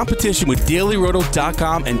DFS competition with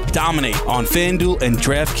DailyRoto.com and dominate on FanDuel and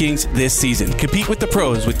DraftKings this season. Compete with the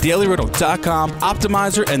pros with DailyRoto.com,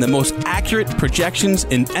 Optimizer, and the most accurate projections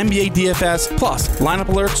in NBA DFS, plus lineup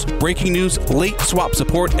alerts, breaking news, late swap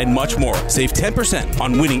support, and much more. Save 10%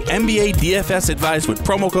 on winning NBA DFS advice with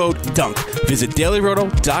promo code DUNK. Visit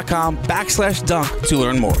DailyRoto.com/dunk to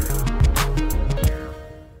learn more.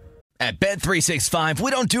 At Bet365, we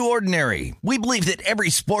don't do ordinary. We believe that every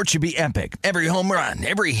sport should be epic. Every home run,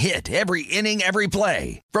 every hit, every inning, every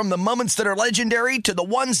play. From the moments that are legendary to the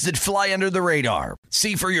ones that fly under the radar.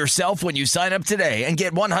 See for yourself when you sign up today and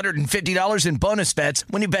get $150 in bonus bets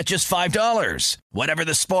when you bet just $5. Whatever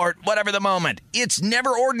the sport, whatever the moment, it's never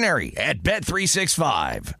ordinary at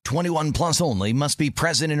Bet365. 21 plus only. Must be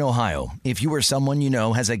present in Ohio. If you or someone you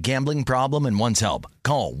know has a gambling problem and wants help,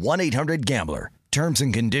 call 1-800-GAMBLER. Terms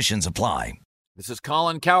and conditions apply. This is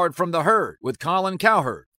Colin Cowherd from The Herd with Colin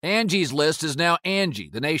Cowherd. Angie's List is now Angie,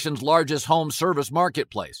 the nation's largest home service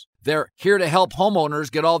marketplace. They're here to help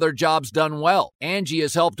homeowners get all their jobs done well. Angie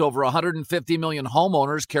has helped over 150 million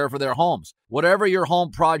homeowners care for their homes. Whatever your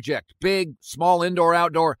home project, big, small, indoor,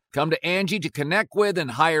 outdoor, come to Angie to connect with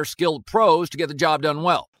and hire skilled pros to get the job done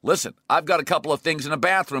well. Listen, I've got a couple of things in a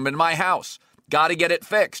bathroom in my house. Got to get it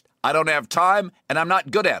fixed. I don't have time, and I'm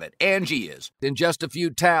not good at it. Angie is. In just a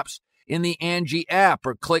few taps in the Angie app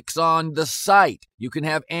or clicks on the site, you can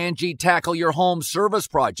have Angie tackle your home service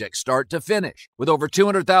project start to finish. With over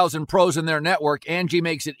 200,000 pros in their network, Angie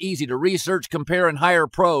makes it easy to research, compare, and hire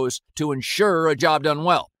pros to ensure a job done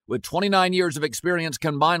well. With 29 years of experience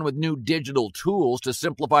combined with new digital tools to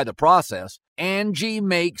simplify the process, Angie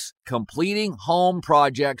makes completing home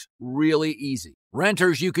projects really easy.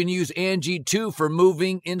 Renters, you can use Angie too for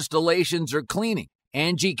moving, installations, or cleaning.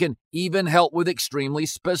 Angie can even help with extremely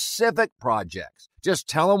specific projects. Just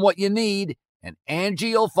tell them what you need, and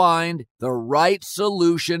Angie will find the right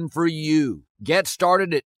solution for you. Get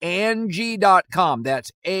started at Angie.com.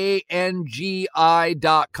 That's ANGI.com,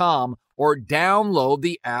 or download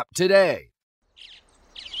the app today.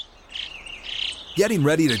 Getting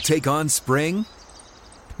ready to take on spring?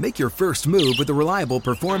 Make your first move with the reliable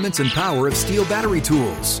performance and power of Steel battery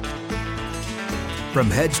tools. From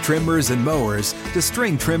hedge trimmers and mowers to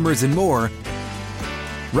string trimmers and more,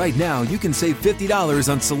 right now you can save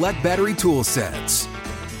 $50 on select battery tool sets.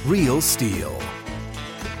 Real Steel.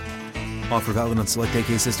 Offer valid on select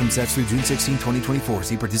AK system sets through June 16, 2024.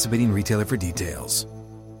 See participating retailer for details.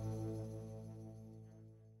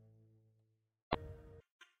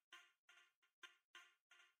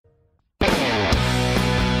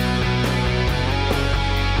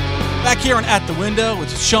 Back here on At the Window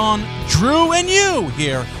with Sean, Drew, and you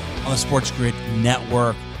here on the Sports Grid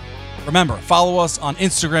Network. Remember, follow us on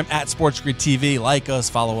Instagram at Sports Grid TV. Like us,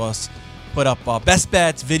 follow us. Put up best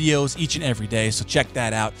bets, videos each and every day, so check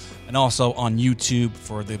that out. And also on YouTube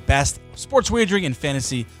for the best sports wagering and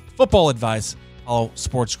fantasy football advice. Follow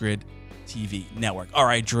Sports Grid TV Network. All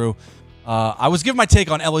right, Drew. I was giving my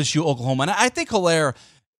take on LSU, Oklahoma, and I think Hilaire,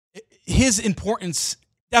 his importance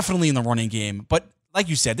definitely in the running game, but like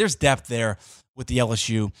you said, there's depth there with the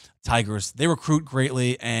LSU Tigers. They recruit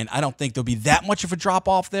greatly, and I don't think there'll be that much of a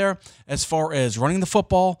drop-off there as far as running the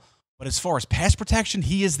football. But as far as pass protection,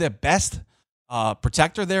 he is the best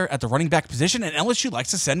protector there at the running back position, and LSU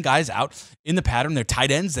likes to send guys out in the pattern. They're tight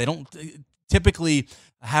ends. They don't typically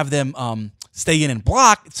have them stay in and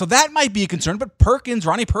block, so that might be a concern. But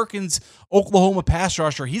Ronnie Perkins, Oklahoma pass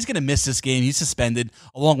rusher, he's going to miss this game. He's suspended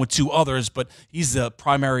along with two others, but he's the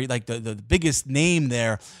primary, like the biggest name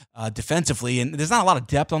there defensively, and there's not a lot of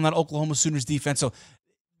depth on that Oklahoma Sooners defense, so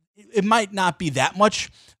it might not be that much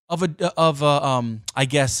of a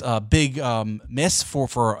big miss for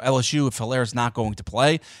LSU if Hilaire's not going to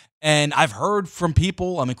play. And I've heard from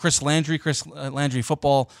people, Chris Landry,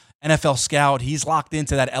 football NFL scout, he's locked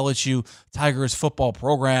into that LSU Tigers football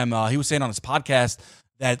program. He was saying on his podcast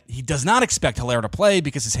that he does not expect Hilaire to play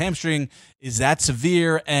because his hamstring is that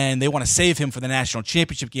severe, and they want to save him for the national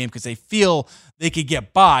championship game because they feel they could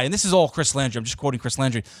get by. And this is all Chris Landry. I'm just quoting Chris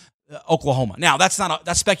Landry. Oklahoma. Now, that's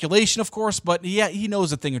speculation, of course, but he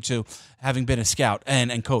knows a thing or two, having been a scout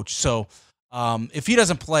and coach. So if he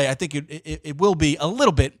doesn't play, I think it will be a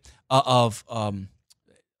little bit of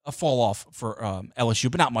a fall off for LSU,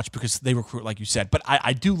 but not much because they recruit, like you said. But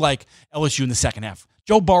I do like LSU in the second half.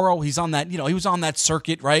 Joe Burrow, he's on that. He was on that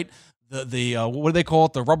circuit, right? The what do they call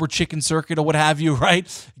it? The rubber chicken circuit or what have you, right?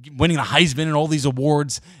 Winning the Heisman and all these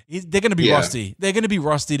awards. They're going to be rusty. They're going to be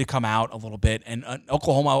rusty to come out a little bit. And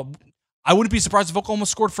Oklahoma, I wouldn't be surprised if Oklahoma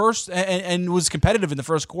scored first and was competitive in the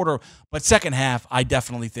first quarter. But second half, I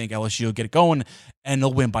definitely think LSU will get it going, and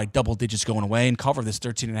they'll win by double digits going away and cover this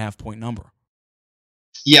 13.5-point number.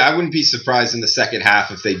 Yeah, I wouldn't be surprised in the second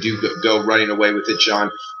half if they do go running away with it,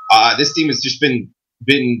 Sean. This team has just been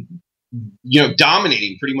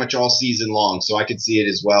dominating pretty much all season long, so I could see it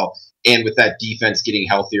as well. And with that defense getting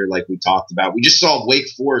healthier, like we talked about, we just saw Wake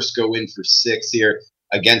Forest go in for 6 here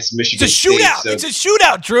against Michigan State. It's a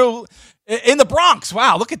shootout, Drew, in the Bronx.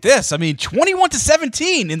 Wow, look at this.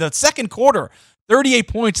 21-17 in the second quarter, 38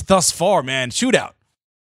 points thus far, man. Shootout.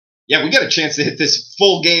 Yeah, we got a chance to hit this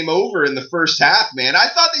full game over in the first half, man. I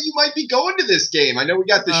thought that you might be going to this game. I know we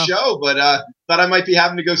got the show, but thought I might be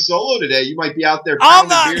having to go solo today. You might be out there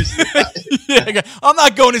pounding beers. I'm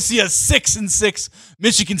not going to see a 6-6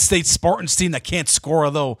 Michigan State Spartans team that can't score,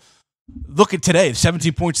 although look at today,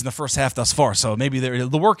 17 points in the first half thus far. So maybe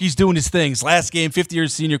the work he's doing his things. Last game, 50-year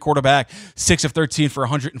senior quarterback, 6 of 13 for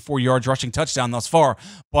 104 yards, rushing touchdown thus far.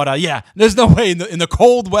 But there's no way in the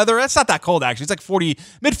cold weather. It's not that cold actually. It's like 40,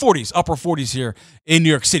 mid 40s, upper 40s here in New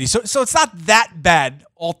York City. So it's not that bad,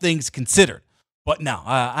 all things considered. But no,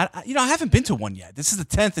 I haven't been to one yet. This is the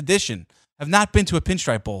 10th edition. I've not been to a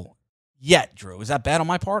Pinstripe Bowl yet. Drew, is that bad on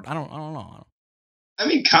my part? I don't know.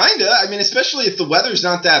 Kind of. Especially if the weather's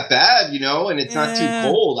not that bad, and it's not too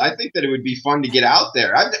cold. I think that it would be fun to get out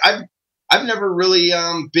there. I've never really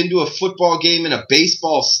been to a football game in a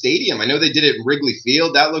baseball stadium. I know they did it in Wrigley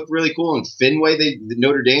Field. That looked really cool. In Fenway,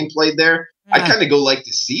 Notre Dame played there. I kind of go like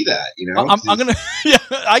to see that, I'm going to,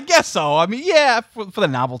 I guess so. For the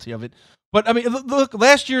novelty of it. But, look,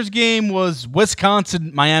 last year's game was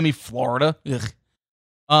Wisconsin, Miami, Florida.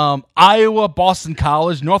 Iowa, Boston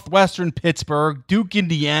College, Northwestern, Pittsburgh, Duke,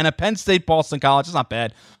 Indiana, Penn State, Boston College. It's not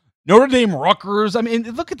bad. Notre Dame, Rutgers.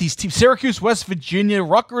 Look at these teams. Syracuse, West Virginia,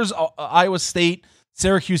 Rutgers, Iowa State,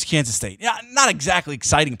 Syracuse, Kansas State. Yeah, not exactly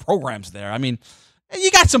exciting programs there.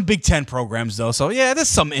 You got some Big Ten programs, though. So, yeah, there's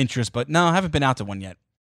some interest. But, no, I haven't been out to one yet.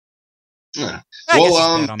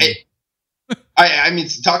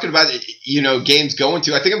 Talking about games going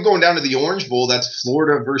to, I think I'm going down to the Orange Bowl. That's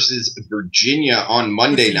Florida versus Virginia on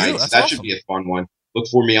Monday night. So that should be a fun one. look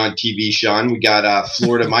for me on TV, Sean. We got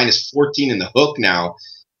Florida minus 14 in the hook now.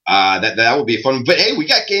 That will be fun. But hey, we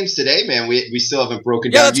got games today, man. We still haven't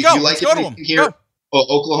broken down. Let's go. You like anything here?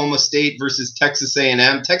 Oklahoma State versus Texas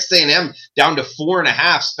A&M. Texas A&M down to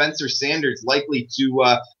 4.5. Spencer Sanders likely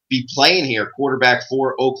to be playing here. Quarterback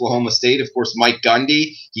for Oklahoma State, of course, Mike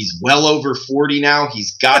Gundy. He's well over 40 now.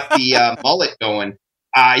 He's got the mullet going.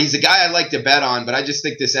 He's a guy I like to bet on, but I just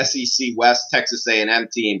think this SEC West Texas A&M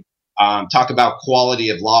team, talk about quality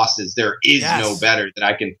of losses. There is no better that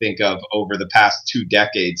I can think of over the past 2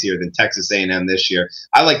 decades here than Texas A&M this year.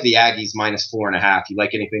 I like the Aggies minus 4.5. You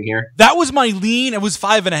like anything here? That was my lean. It was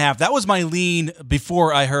 5.5. That was my lean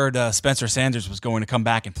before I heard Spencer Sanders was going to come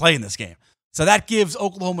back and play in this game. So that gives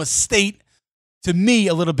Oklahoma State, to me,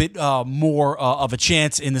 a little bit more of a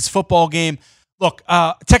chance in this football game. Look,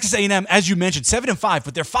 Texas A&M, as you mentioned, 7-5,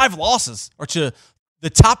 but their 5 losses are to the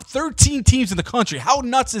top 13 teams in the country. How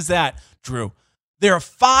nuts is that, Drew? There are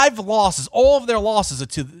 5 losses. All of their losses are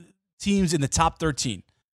to teams in the top 13.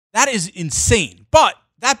 That is insane. But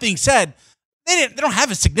that being said, they don't have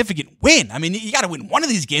a significant win. I mean, you got to win one of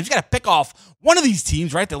these games. You got to pick off one of these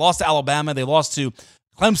teams, right? They lost to Alabama. They lost to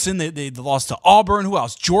Clemson. They lost to Auburn. Who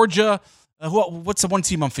else? Georgia. What's the one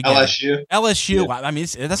team I'm forgetting? LSU. Yeah. I mean,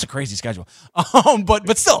 that's a crazy schedule.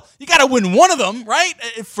 But still, you got to win one of them, right?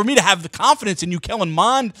 For me to have the confidence in you, Kellen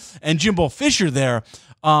Mond and Jimbo Fisher there.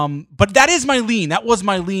 But that is my lean. That was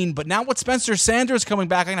my lean. But now with Spencer Sanders coming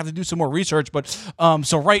back, I'm gonna have to do some more research. But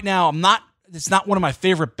so right now, it's not one of my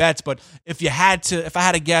favorite bets. But if I had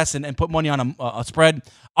to guess and put money on a spread,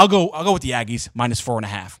 I'll go with the Aggies minus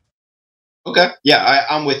 4.5. Okay. Yeah,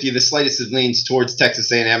 I'm with you. The slightest of leans towards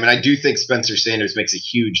Texas A&M, and I do think Spencer Sanders makes a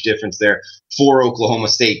huge difference there for Oklahoma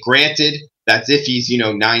State. Granted, that's if he's,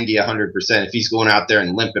 90, 100%. If he's going out there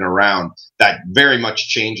and limping around, that very much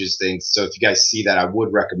changes things. So if you guys see that, I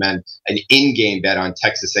would recommend an in-game bet on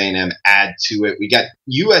Texas A&M. Add to it. We got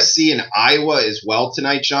USC and Iowa as well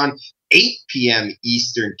tonight, Sean. 8 p.m.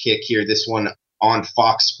 Eastern kick here. This one on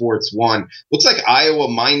Fox Sports 1. Looks like Iowa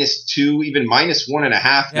minus 2, even minus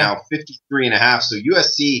 1.5 now, 53.5. So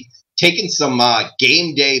USC taking some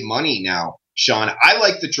game day money now, Sean. I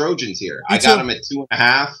like the Trojans here. I got them at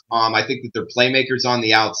 2.5. I think that they're playmakers on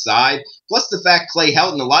the outside. Plus the fact Clay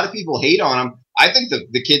Helton, a lot of people hate on him. I think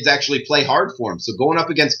the kids actually play hard for him. So going up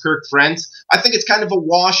against Kirk Ferentz, I think it's kind of a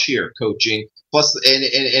wash here coaching. Plus,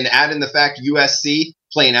 and add in the fact USC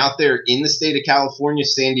playing out there in the state of California,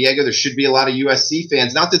 San Diego, there should be a lot of USC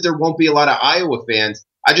fans. Not that there won't be a lot of Iowa fans.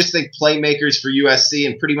 I just think playmakers for USC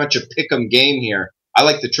and pretty much a pick-em game here. I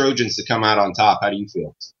like the Trojans to come out on top. How do you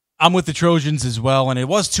feel? I'm with the Trojans as well, and it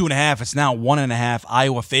was 2.5. It's now 1.5.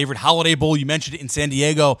 Iowa favorite. Holiday Bowl, you mentioned it in San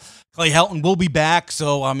Diego. Clay Helton will be back,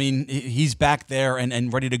 so, I mean, he's back there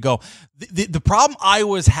and ready to go. The problem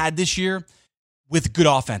Iowa's had this year with good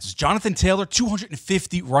offenses. Jonathan Taylor,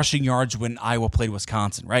 250 rushing yards when Iowa played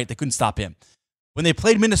Wisconsin, right? They couldn't stop him. When they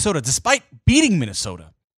played Minnesota, despite beating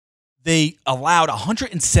Minnesota, they allowed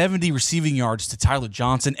 170 receiving yards to Tyler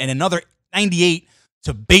Johnson and another 98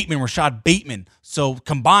 to Bateman, Rashad Bateman. So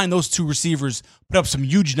combine those two receivers, put up some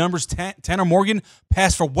huge numbers. Tanner Morgan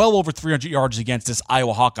passed for well over 300 yards against this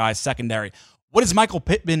Iowa Hawkeyes secondary. What is Michael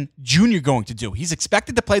Pittman Jr. going to do? He's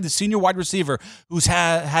expected to play the senior wide receiver who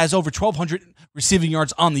has over 1,200 receiving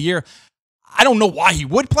yards on the year. I don't know why he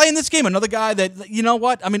would play in this game. Another guy that, you know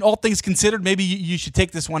what? I mean, all things considered, maybe you should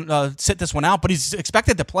take this one, sit this one out, but he's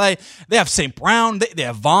expected to play. They have St. Brown. They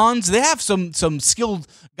have Vaughns. They have some skilled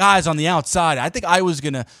guys on the outside. I think it's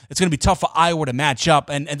going to be tough for Iowa to match up,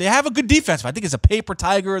 and they have a good defense. I think it's a paper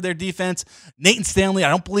tiger, their defense. Nathan Stanley, I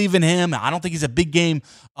don't believe in him. I don't think he's a big game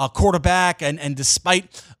quarterback, and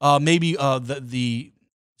despite maybe the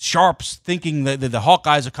Sharps thinking that the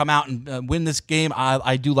Hawkeyes will come out and win this game,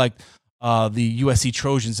 I do like the USC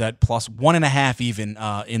Trojans at plus 1.5 even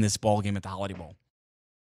in this ball game at the Holiday Bowl.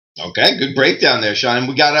 Okay, good breakdown there, Sean.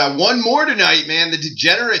 We got one more tonight, man. The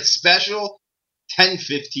Degenerate Special,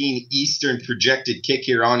 10:15 Eastern projected kick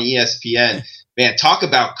here on ESPN. Man, talk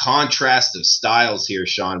about contrast of styles here,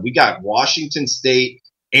 Sean. We got Washington State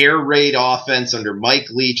air raid offense under Mike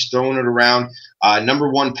Leach throwing it around.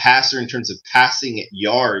 Number 1 passer in terms of passing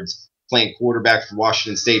yards, playing quarterback for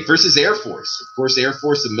Washington State versus Air Force. Of course, Air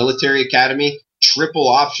Force, the military academy, triple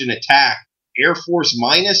option attack. Air Force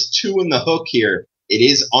minus 2 in the hook here. It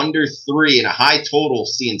is under 3 and a high total,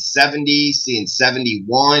 seeing 70, seeing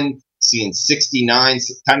 71, seeing 69.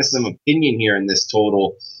 Kind of some opinion here in this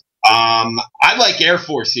total. I like Air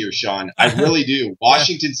Force here, Sean. I really do.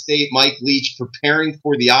 Washington State, Mike Leach preparing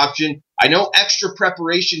for the option. I know extra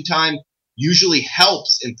preparation time usually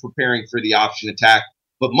helps in preparing for the option attack.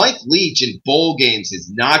 But Mike Leach in bowl games has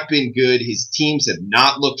not been good. His teams have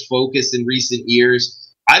not looked focused in recent years.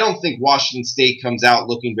 I don't think Washington State comes out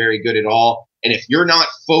looking very good at all. And if you're not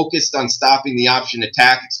focused on stopping the option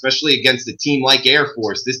attack, especially against a team like Air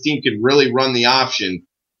Force, this team can really run the option.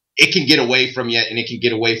 It can get away from you, and it can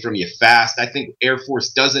get away from you fast. I think Air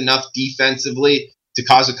Force does enough defensively to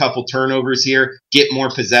cause a couple turnovers here, get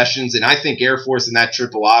more possessions, and I think Air Force in that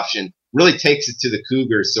triple option really takes it to the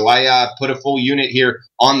Cougars. So I put a full unit here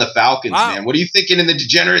on the Falcons, man. What are you thinking in the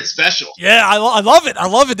Degenerate Special? Yeah, I love it. I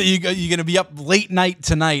love it that you're going to be up late night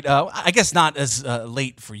tonight. I guess not as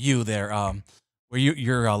late for you there where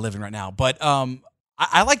you're living right now. But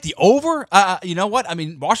I like the over. You know what? I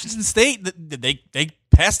mean, Washington State, they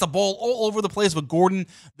passed the ball all over the place with Gordon.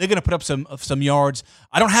 They're going to put up some yards.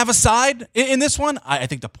 I don't have a side in this one. I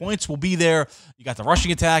think the points will be there. You got the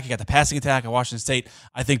rushing attack. You got the passing attack at Washington State.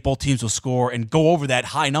 I think both teams will score and go over that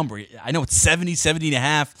high number. I know it's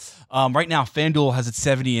 70.5. Right now, FanDuel has it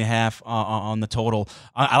 70.5 on the total.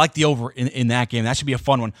 I like the over in that game. That should be a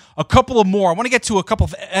fun one. A couple of more. I want to get to a couple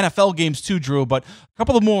of NFL games too, Drew, but a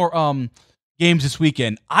couple of more games this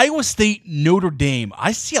weekend. Iowa State, Notre Dame.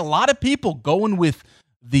 I see a lot of people going with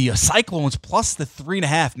the Cyclones plus the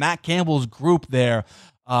 3.5. Matt Campbell's group there.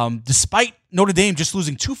 Despite Notre Dame just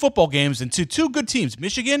losing 2 football games and to 2 good teams,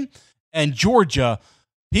 Michigan and Georgia,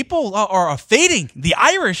 people are fading the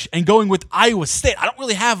Irish and going with Iowa State. I don't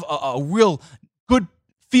really have a real good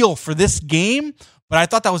feel for this game, but I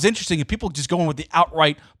thought that was interesting. If people just going with the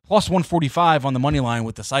outright plus 145 on the money line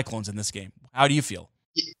with the Cyclones in this game. How do you feel?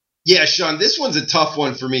 Yeah, Sean, this one's a tough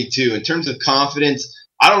one for me too. In terms of confidence,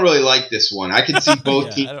 I don't really like this one. I can see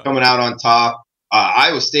both teams coming out on top.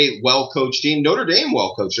 Iowa State, well-coached team. Notre Dame,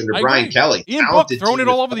 well-coached under Brian Kelly. Ian Book throwing it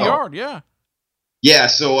all over the yard, yeah. Yeah,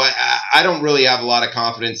 so I don't really have a lot of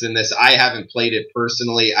confidence in this. I haven't played it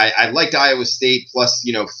personally. I liked Iowa State plus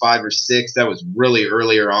 5 or 6. That was really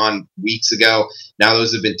earlier on weeks ago. Now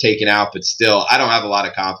those have been taken out, but still, I don't have a lot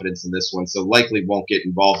of confidence in this one, so likely won't get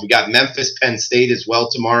involved. We got Memphis, Penn State as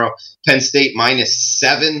well tomorrow. Penn State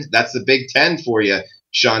 -7. That's the Big Ten for you,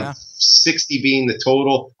 Sean. Yeah. 60 being the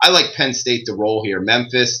total. I like Penn State to roll here.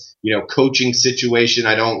 Memphis, coaching situation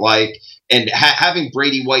I don't like. And having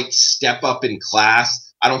Brady White step up in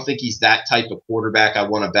class, I don't think he's that type of quarterback I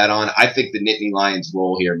want to bet on. I think the Nittany Lions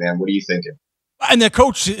roll here, man. What are you thinking? And the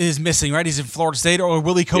coach is missing, right? He's in Florida State, or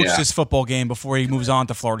will he coach this football game before he moves on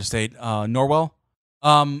to Florida State? Norwell?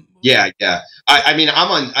 Yeah. I mean,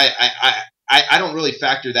 I don't really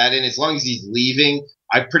factor that in. As long as he's leaving,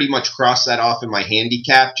 I pretty much cross that off in my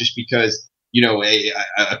handicap just because –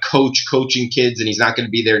 a coach coaching kids and he's not going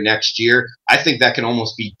to be there next year. I think that can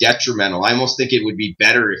almost be detrimental. I almost think it would be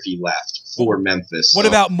better if he left for Memphis. What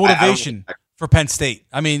about motivation for Penn State?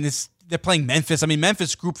 I mean, they're playing Memphis. I mean,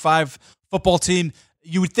 Memphis Group 5 football team,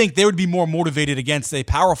 you would think they would be more motivated against a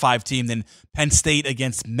Power 5 team than Penn State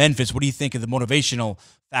against Memphis. What do you think of the motivational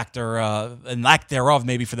factor and lack thereof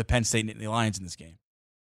maybe for the Penn State Nittany Lions in this game?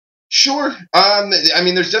 Sure. I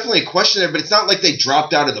mean, there's definitely a question there, but it's not like they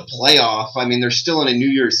dropped out of the playoff. I mean, they're still in a New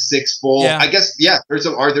Year's Six bowl. Yeah. I guess, there's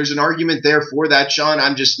an argument there for that, Sean.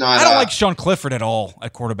 I'm just not. I don't like Sean Clifford at all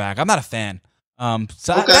at quarterback. I'm not a fan.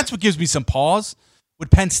 That's what gives me some pause with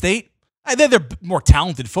Penn State. They're their more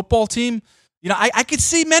talented football team. I could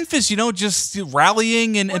see Memphis, just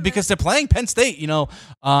rallying and because they're playing Penn State, and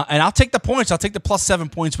I'll take the points. I'll take the plus 7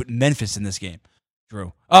 points with Memphis in this game.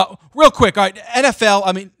 Drew. Real quick, all right, NFL,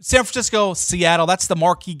 I mean, San Francisco, Seattle, that's the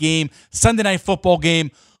marquee game, Sunday Night Football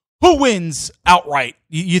game. Who wins outright?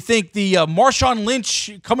 You think the Marshawn Lynch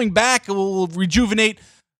coming back will rejuvenate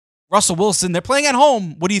Russell Wilson? They're playing at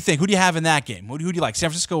home. What do you think? Who do you have in that game? Who do you like, San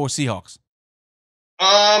Francisco or Seahawks?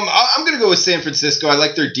 I'm going to go with San Francisco. I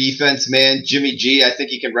like their defense, man. Jimmy G, I think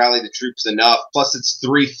he can rally the troops enough. Plus, it's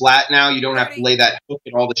 3 flat now. You don't have to lay that hook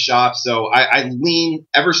in all the shops. So I lean,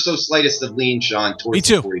 ever so slightest of lean, Sean, towards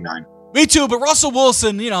the 49. Me too, but Russell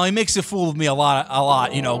Wilson, he makes a fool of me a lot,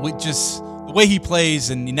 with just the way he plays,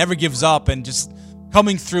 and he never gives up and just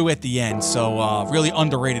coming through at the end. So really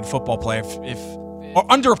underrated football player, or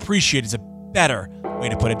underappreciated is a better way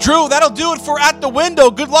to put it. Drew, that'll do it for At the Window.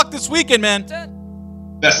 Good luck this weekend, man.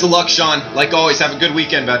 Best of luck, Sean. Like always, have a good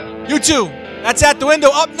weekend, bud. You too. That's At the Window.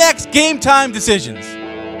 Up next, Game Time Decisions.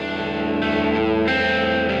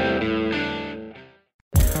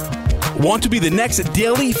 Want to be the next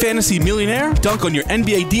daily fantasy millionaire? Dunk on your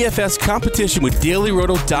NBA DFS competition with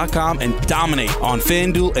DailyRoto.com and dominate on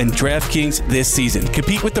FanDuel and DraftKings this season.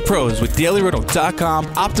 Compete with the pros with DailyRoto.com,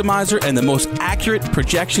 Optimizer, and the most accurate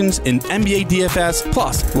projections in NBA DFS,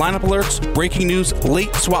 plus lineup alerts, breaking news,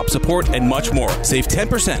 late swap support, and much more. Save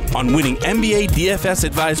 10% on winning NBA DFS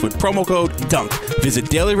advice with promo code DUNK. Visit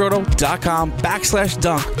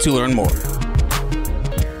DailyRoto.com/dunk to learn more.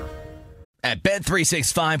 At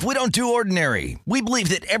Bet365, we don't do ordinary. We believe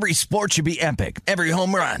that every sport should be epic. Every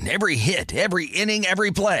home run, every hit, every inning, every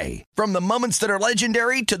play. From the moments that are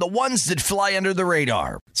legendary to the ones that fly under the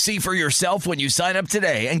radar. See for yourself when you sign up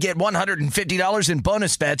today and get $150 in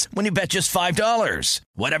bonus bets when you bet just $5.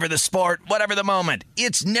 Whatever the sport, whatever the moment,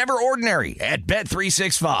 it's never ordinary at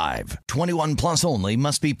Bet365. 21 plus only.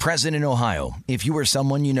 Must be present in Ohio. If you or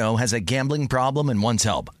someone you know has a gambling problem and wants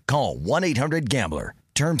help, call 1-800-GAMBLER.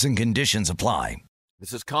 Terms and conditions apply.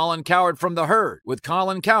 This is Colin Cowherd from The Herd with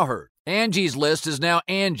Colin Cowherd. Angie's List is now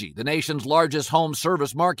Angie, the nation's largest home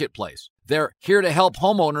service marketplace. They're here to help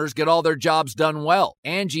homeowners get all their jobs done well.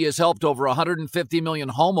 Angie has helped over 150 million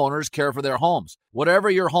homeowners care for their homes. Whatever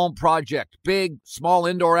your home project, big, small,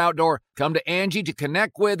 indoor, outdoor, come to Angie to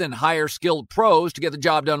connect with and hire skilled pros to get the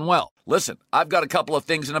job done well. Listen, I've got a couple of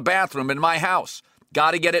things in a bathroom in my house.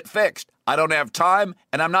 Got to get it fixed. I don't have time,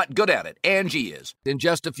 and I'm not good at it. Angie is. In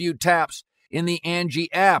just a few taps in the Angie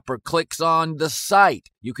app or clicks on the site,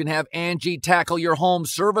 you can have Angie tackle your home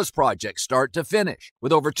service project start to finish.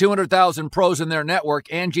 With over 200,000 pros in their network,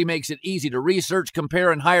 Angie makes it easy to research, compare,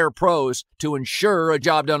 and hire pros to ensure a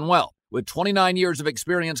job done well. With 29 years of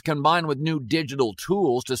experience combined with new digital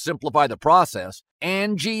tools to simplify the process,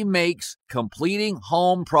 Angie makes completing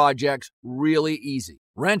home projects really easy.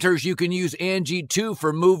 Renters, you can use Angie too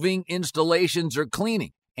for moving, installations, or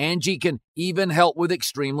cleaning. Angie can even help with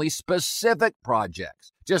extremely specific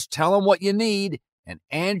projects. Just tell them what you need, and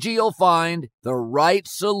Angie will find the right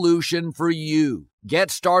solution for you.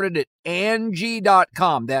 Get started at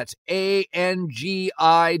Angie.com. That's ANGI.com,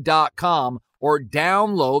 or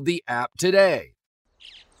download the app today.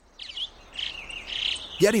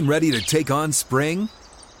 Getting ready to take on spring?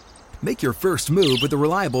 Make your first move with the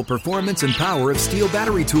reliable performance and power of Steel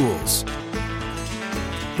battery tools.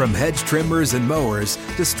 From hedge trimmers and mowers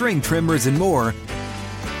to string trimmers and more,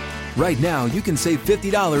 right now you can save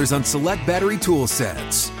 $50 on select battery tool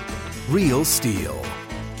sets. Real Steel.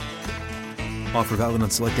 Offer valid on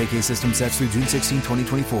select AK system sets through June 16,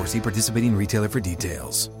 2024. See participating retailer for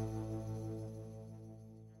details.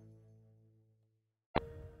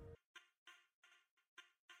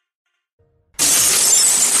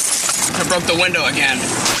 I broke the window again.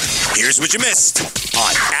 Here's what you missed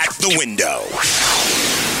on At the Window.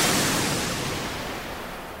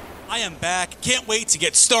 I am back. Can't wait to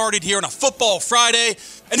get started here on a Football Friday.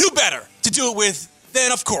 And who better to do it with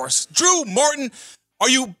than, of course, Drew Martin. Are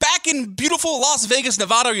you back in beautiful Las Vegas,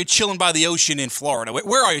 Nevada, or are you chilling by the ocean in Florida?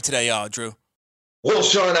 Where are you today, Drew? Well,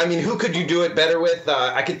 Sean, I mean, who could you do it better with?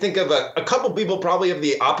 I could think of a couple people probably of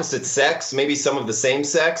the opposite sex, maybe some of the same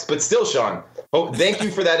sex, but still, Sean, thank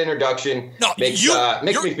you for that introduction. No,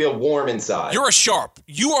 makes me feel warm inside. You're a sharp.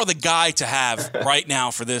 You are the guy to have right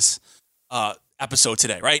now for this episode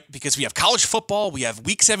today, right? Because we have college football, we have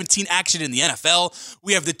Week 17 action in the NFL,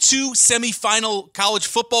 we have the 2 semifinal college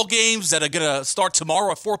football games that are going to start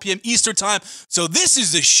tomorrow at 4 p.m. Eastern time. So this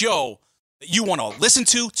is the show that you want to listen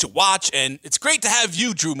to watch, and it's great to have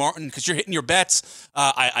you, Drew Martin, because you're hitting your bets.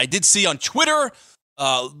 I did see on Twitter,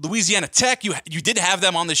 Louisiana Tech, you did have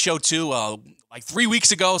them on the show too, like 3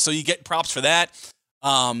 weeks ago, so you get props for that.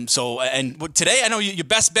 And today, I know your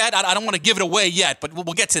best bet, I don't want to give it away yet, but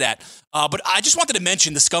we'll get to that. But I just wanted to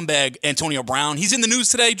mention the scumbag Antonio Brown. He's in the news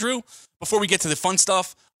today, Drew, before we get to the fun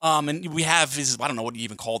stuff. And we have his, I don't know what you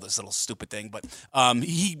even call this little stupid thing, but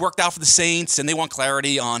he worked out for the Saints, and they want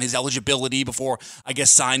clarity on his eligibility before, I guess,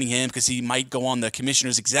 signing him, because he might go on the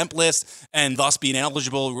commissioner's exempt list and thus be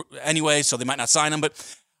ineligible anyway, so they might not sign him. But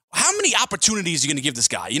how many opportunities are you going to give this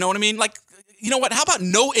guy? You know what I mean? Like, you know what? How about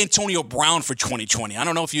no Antonio Brown for 2020? I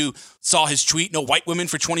don't know if you saw his tweet, no white women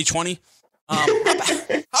for 2020. How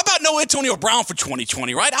about no Antonio Brown for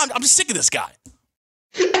 2020, right? I'm just sick of this guy.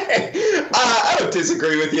 I don't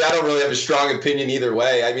disagree with you. I don't really have a strong opinion either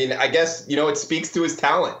way. I mean, I guess, it speaks to his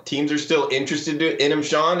talent. Teams are still interested in him,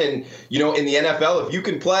 Sean. And, in the NFL, if you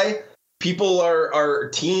can play,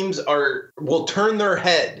 teams will turn their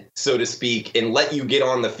head, so to speak, and let you get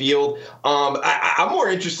on the field. I'm more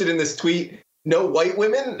interested in this tweet. No white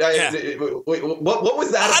women? Yeah. What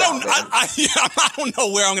was that about? I don't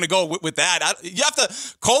know where I'm going to go with that. You have to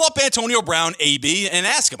call up Antonio Brown, AB, and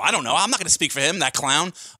ask him. I don't know. I'm not going to speak for him, that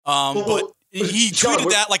clown. But he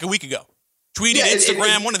tweeted that like a week ago. Tweeted,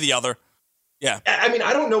 Instagram, one or the other. Yeah. I mean,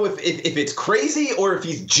 I don't know if it's crazy or if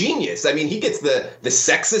he's genius. I mean, he gets the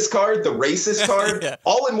sexist card, the racist card,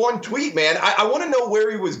 all in one tweet, man. I want to know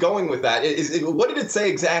where he was going with that. What did it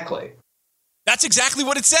say exactly? That's exactly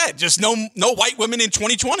what it said. Just no white women in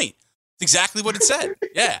 2020. It's exactly what it said.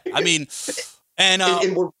 Yeah. I mean, and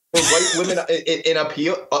were white women in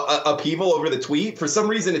upheaval over the tweet? For some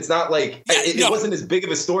reason, it's not like it wasn't as big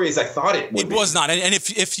of a story as I thought it would be. It was not. And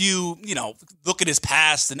if you look at his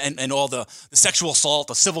past and all the sexual assault,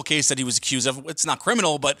 the civil case that he was accused of, it's not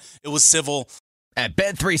criminal, but it was civil. At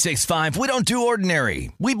Bet365, we don't do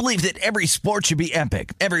ordinary. We believe that every sport should be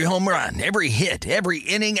epic. Every home run, every hit, every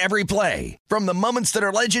inning, every play. From the moments that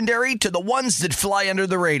are legendary to the ones that fly under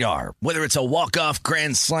the radar. Whether it's a walk-off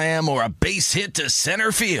grand slam or a base hit to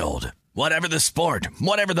center field. Whatever the sport,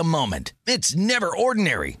 whatever the moment. It's never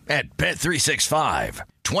ordinary at Bet365.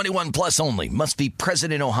 21 plus only. Must be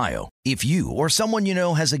present in Ohio. If you or someone you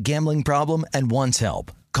know has a gambling problem and wants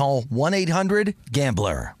help, call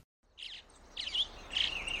 1-800-GAMBLER.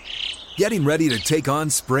 Getting ready to take on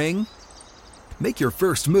spring? Make your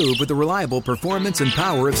first move with the reliable performance and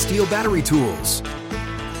power of Steel battery tools.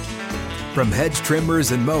 From hedge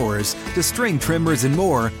trimmers and mowers to string trimmers and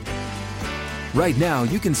more, right now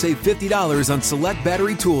you can save $50 on select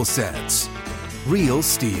battery tool sets. Real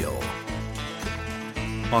Steel.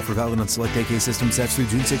 Offer valid on select AK system sets through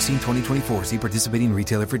June 16, 2024. See participating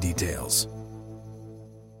retailer for details.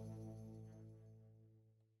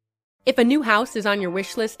 If a new house is on your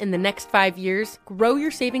wish list in the next 5 years, grow your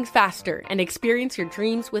savings faster and experience your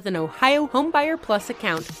dreams with an Ohio Homebuyer Plus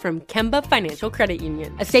account from Kemba Financial Credit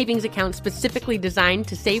Union. A savings account specifically designed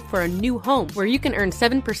to save for a new home where you can earn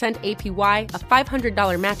 7% APY, a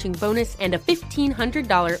 $500 matching bonus, and a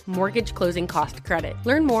 $1,500 mortgage closing cost credit.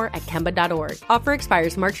 Learn more at Kemba.org. Offer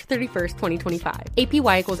expires March 31st, 2025.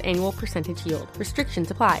 APY equals annual percentage yield. Restrictions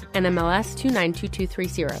apply. NMLS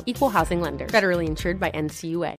 292230. Equal housing lender. Federally insured by NCUA.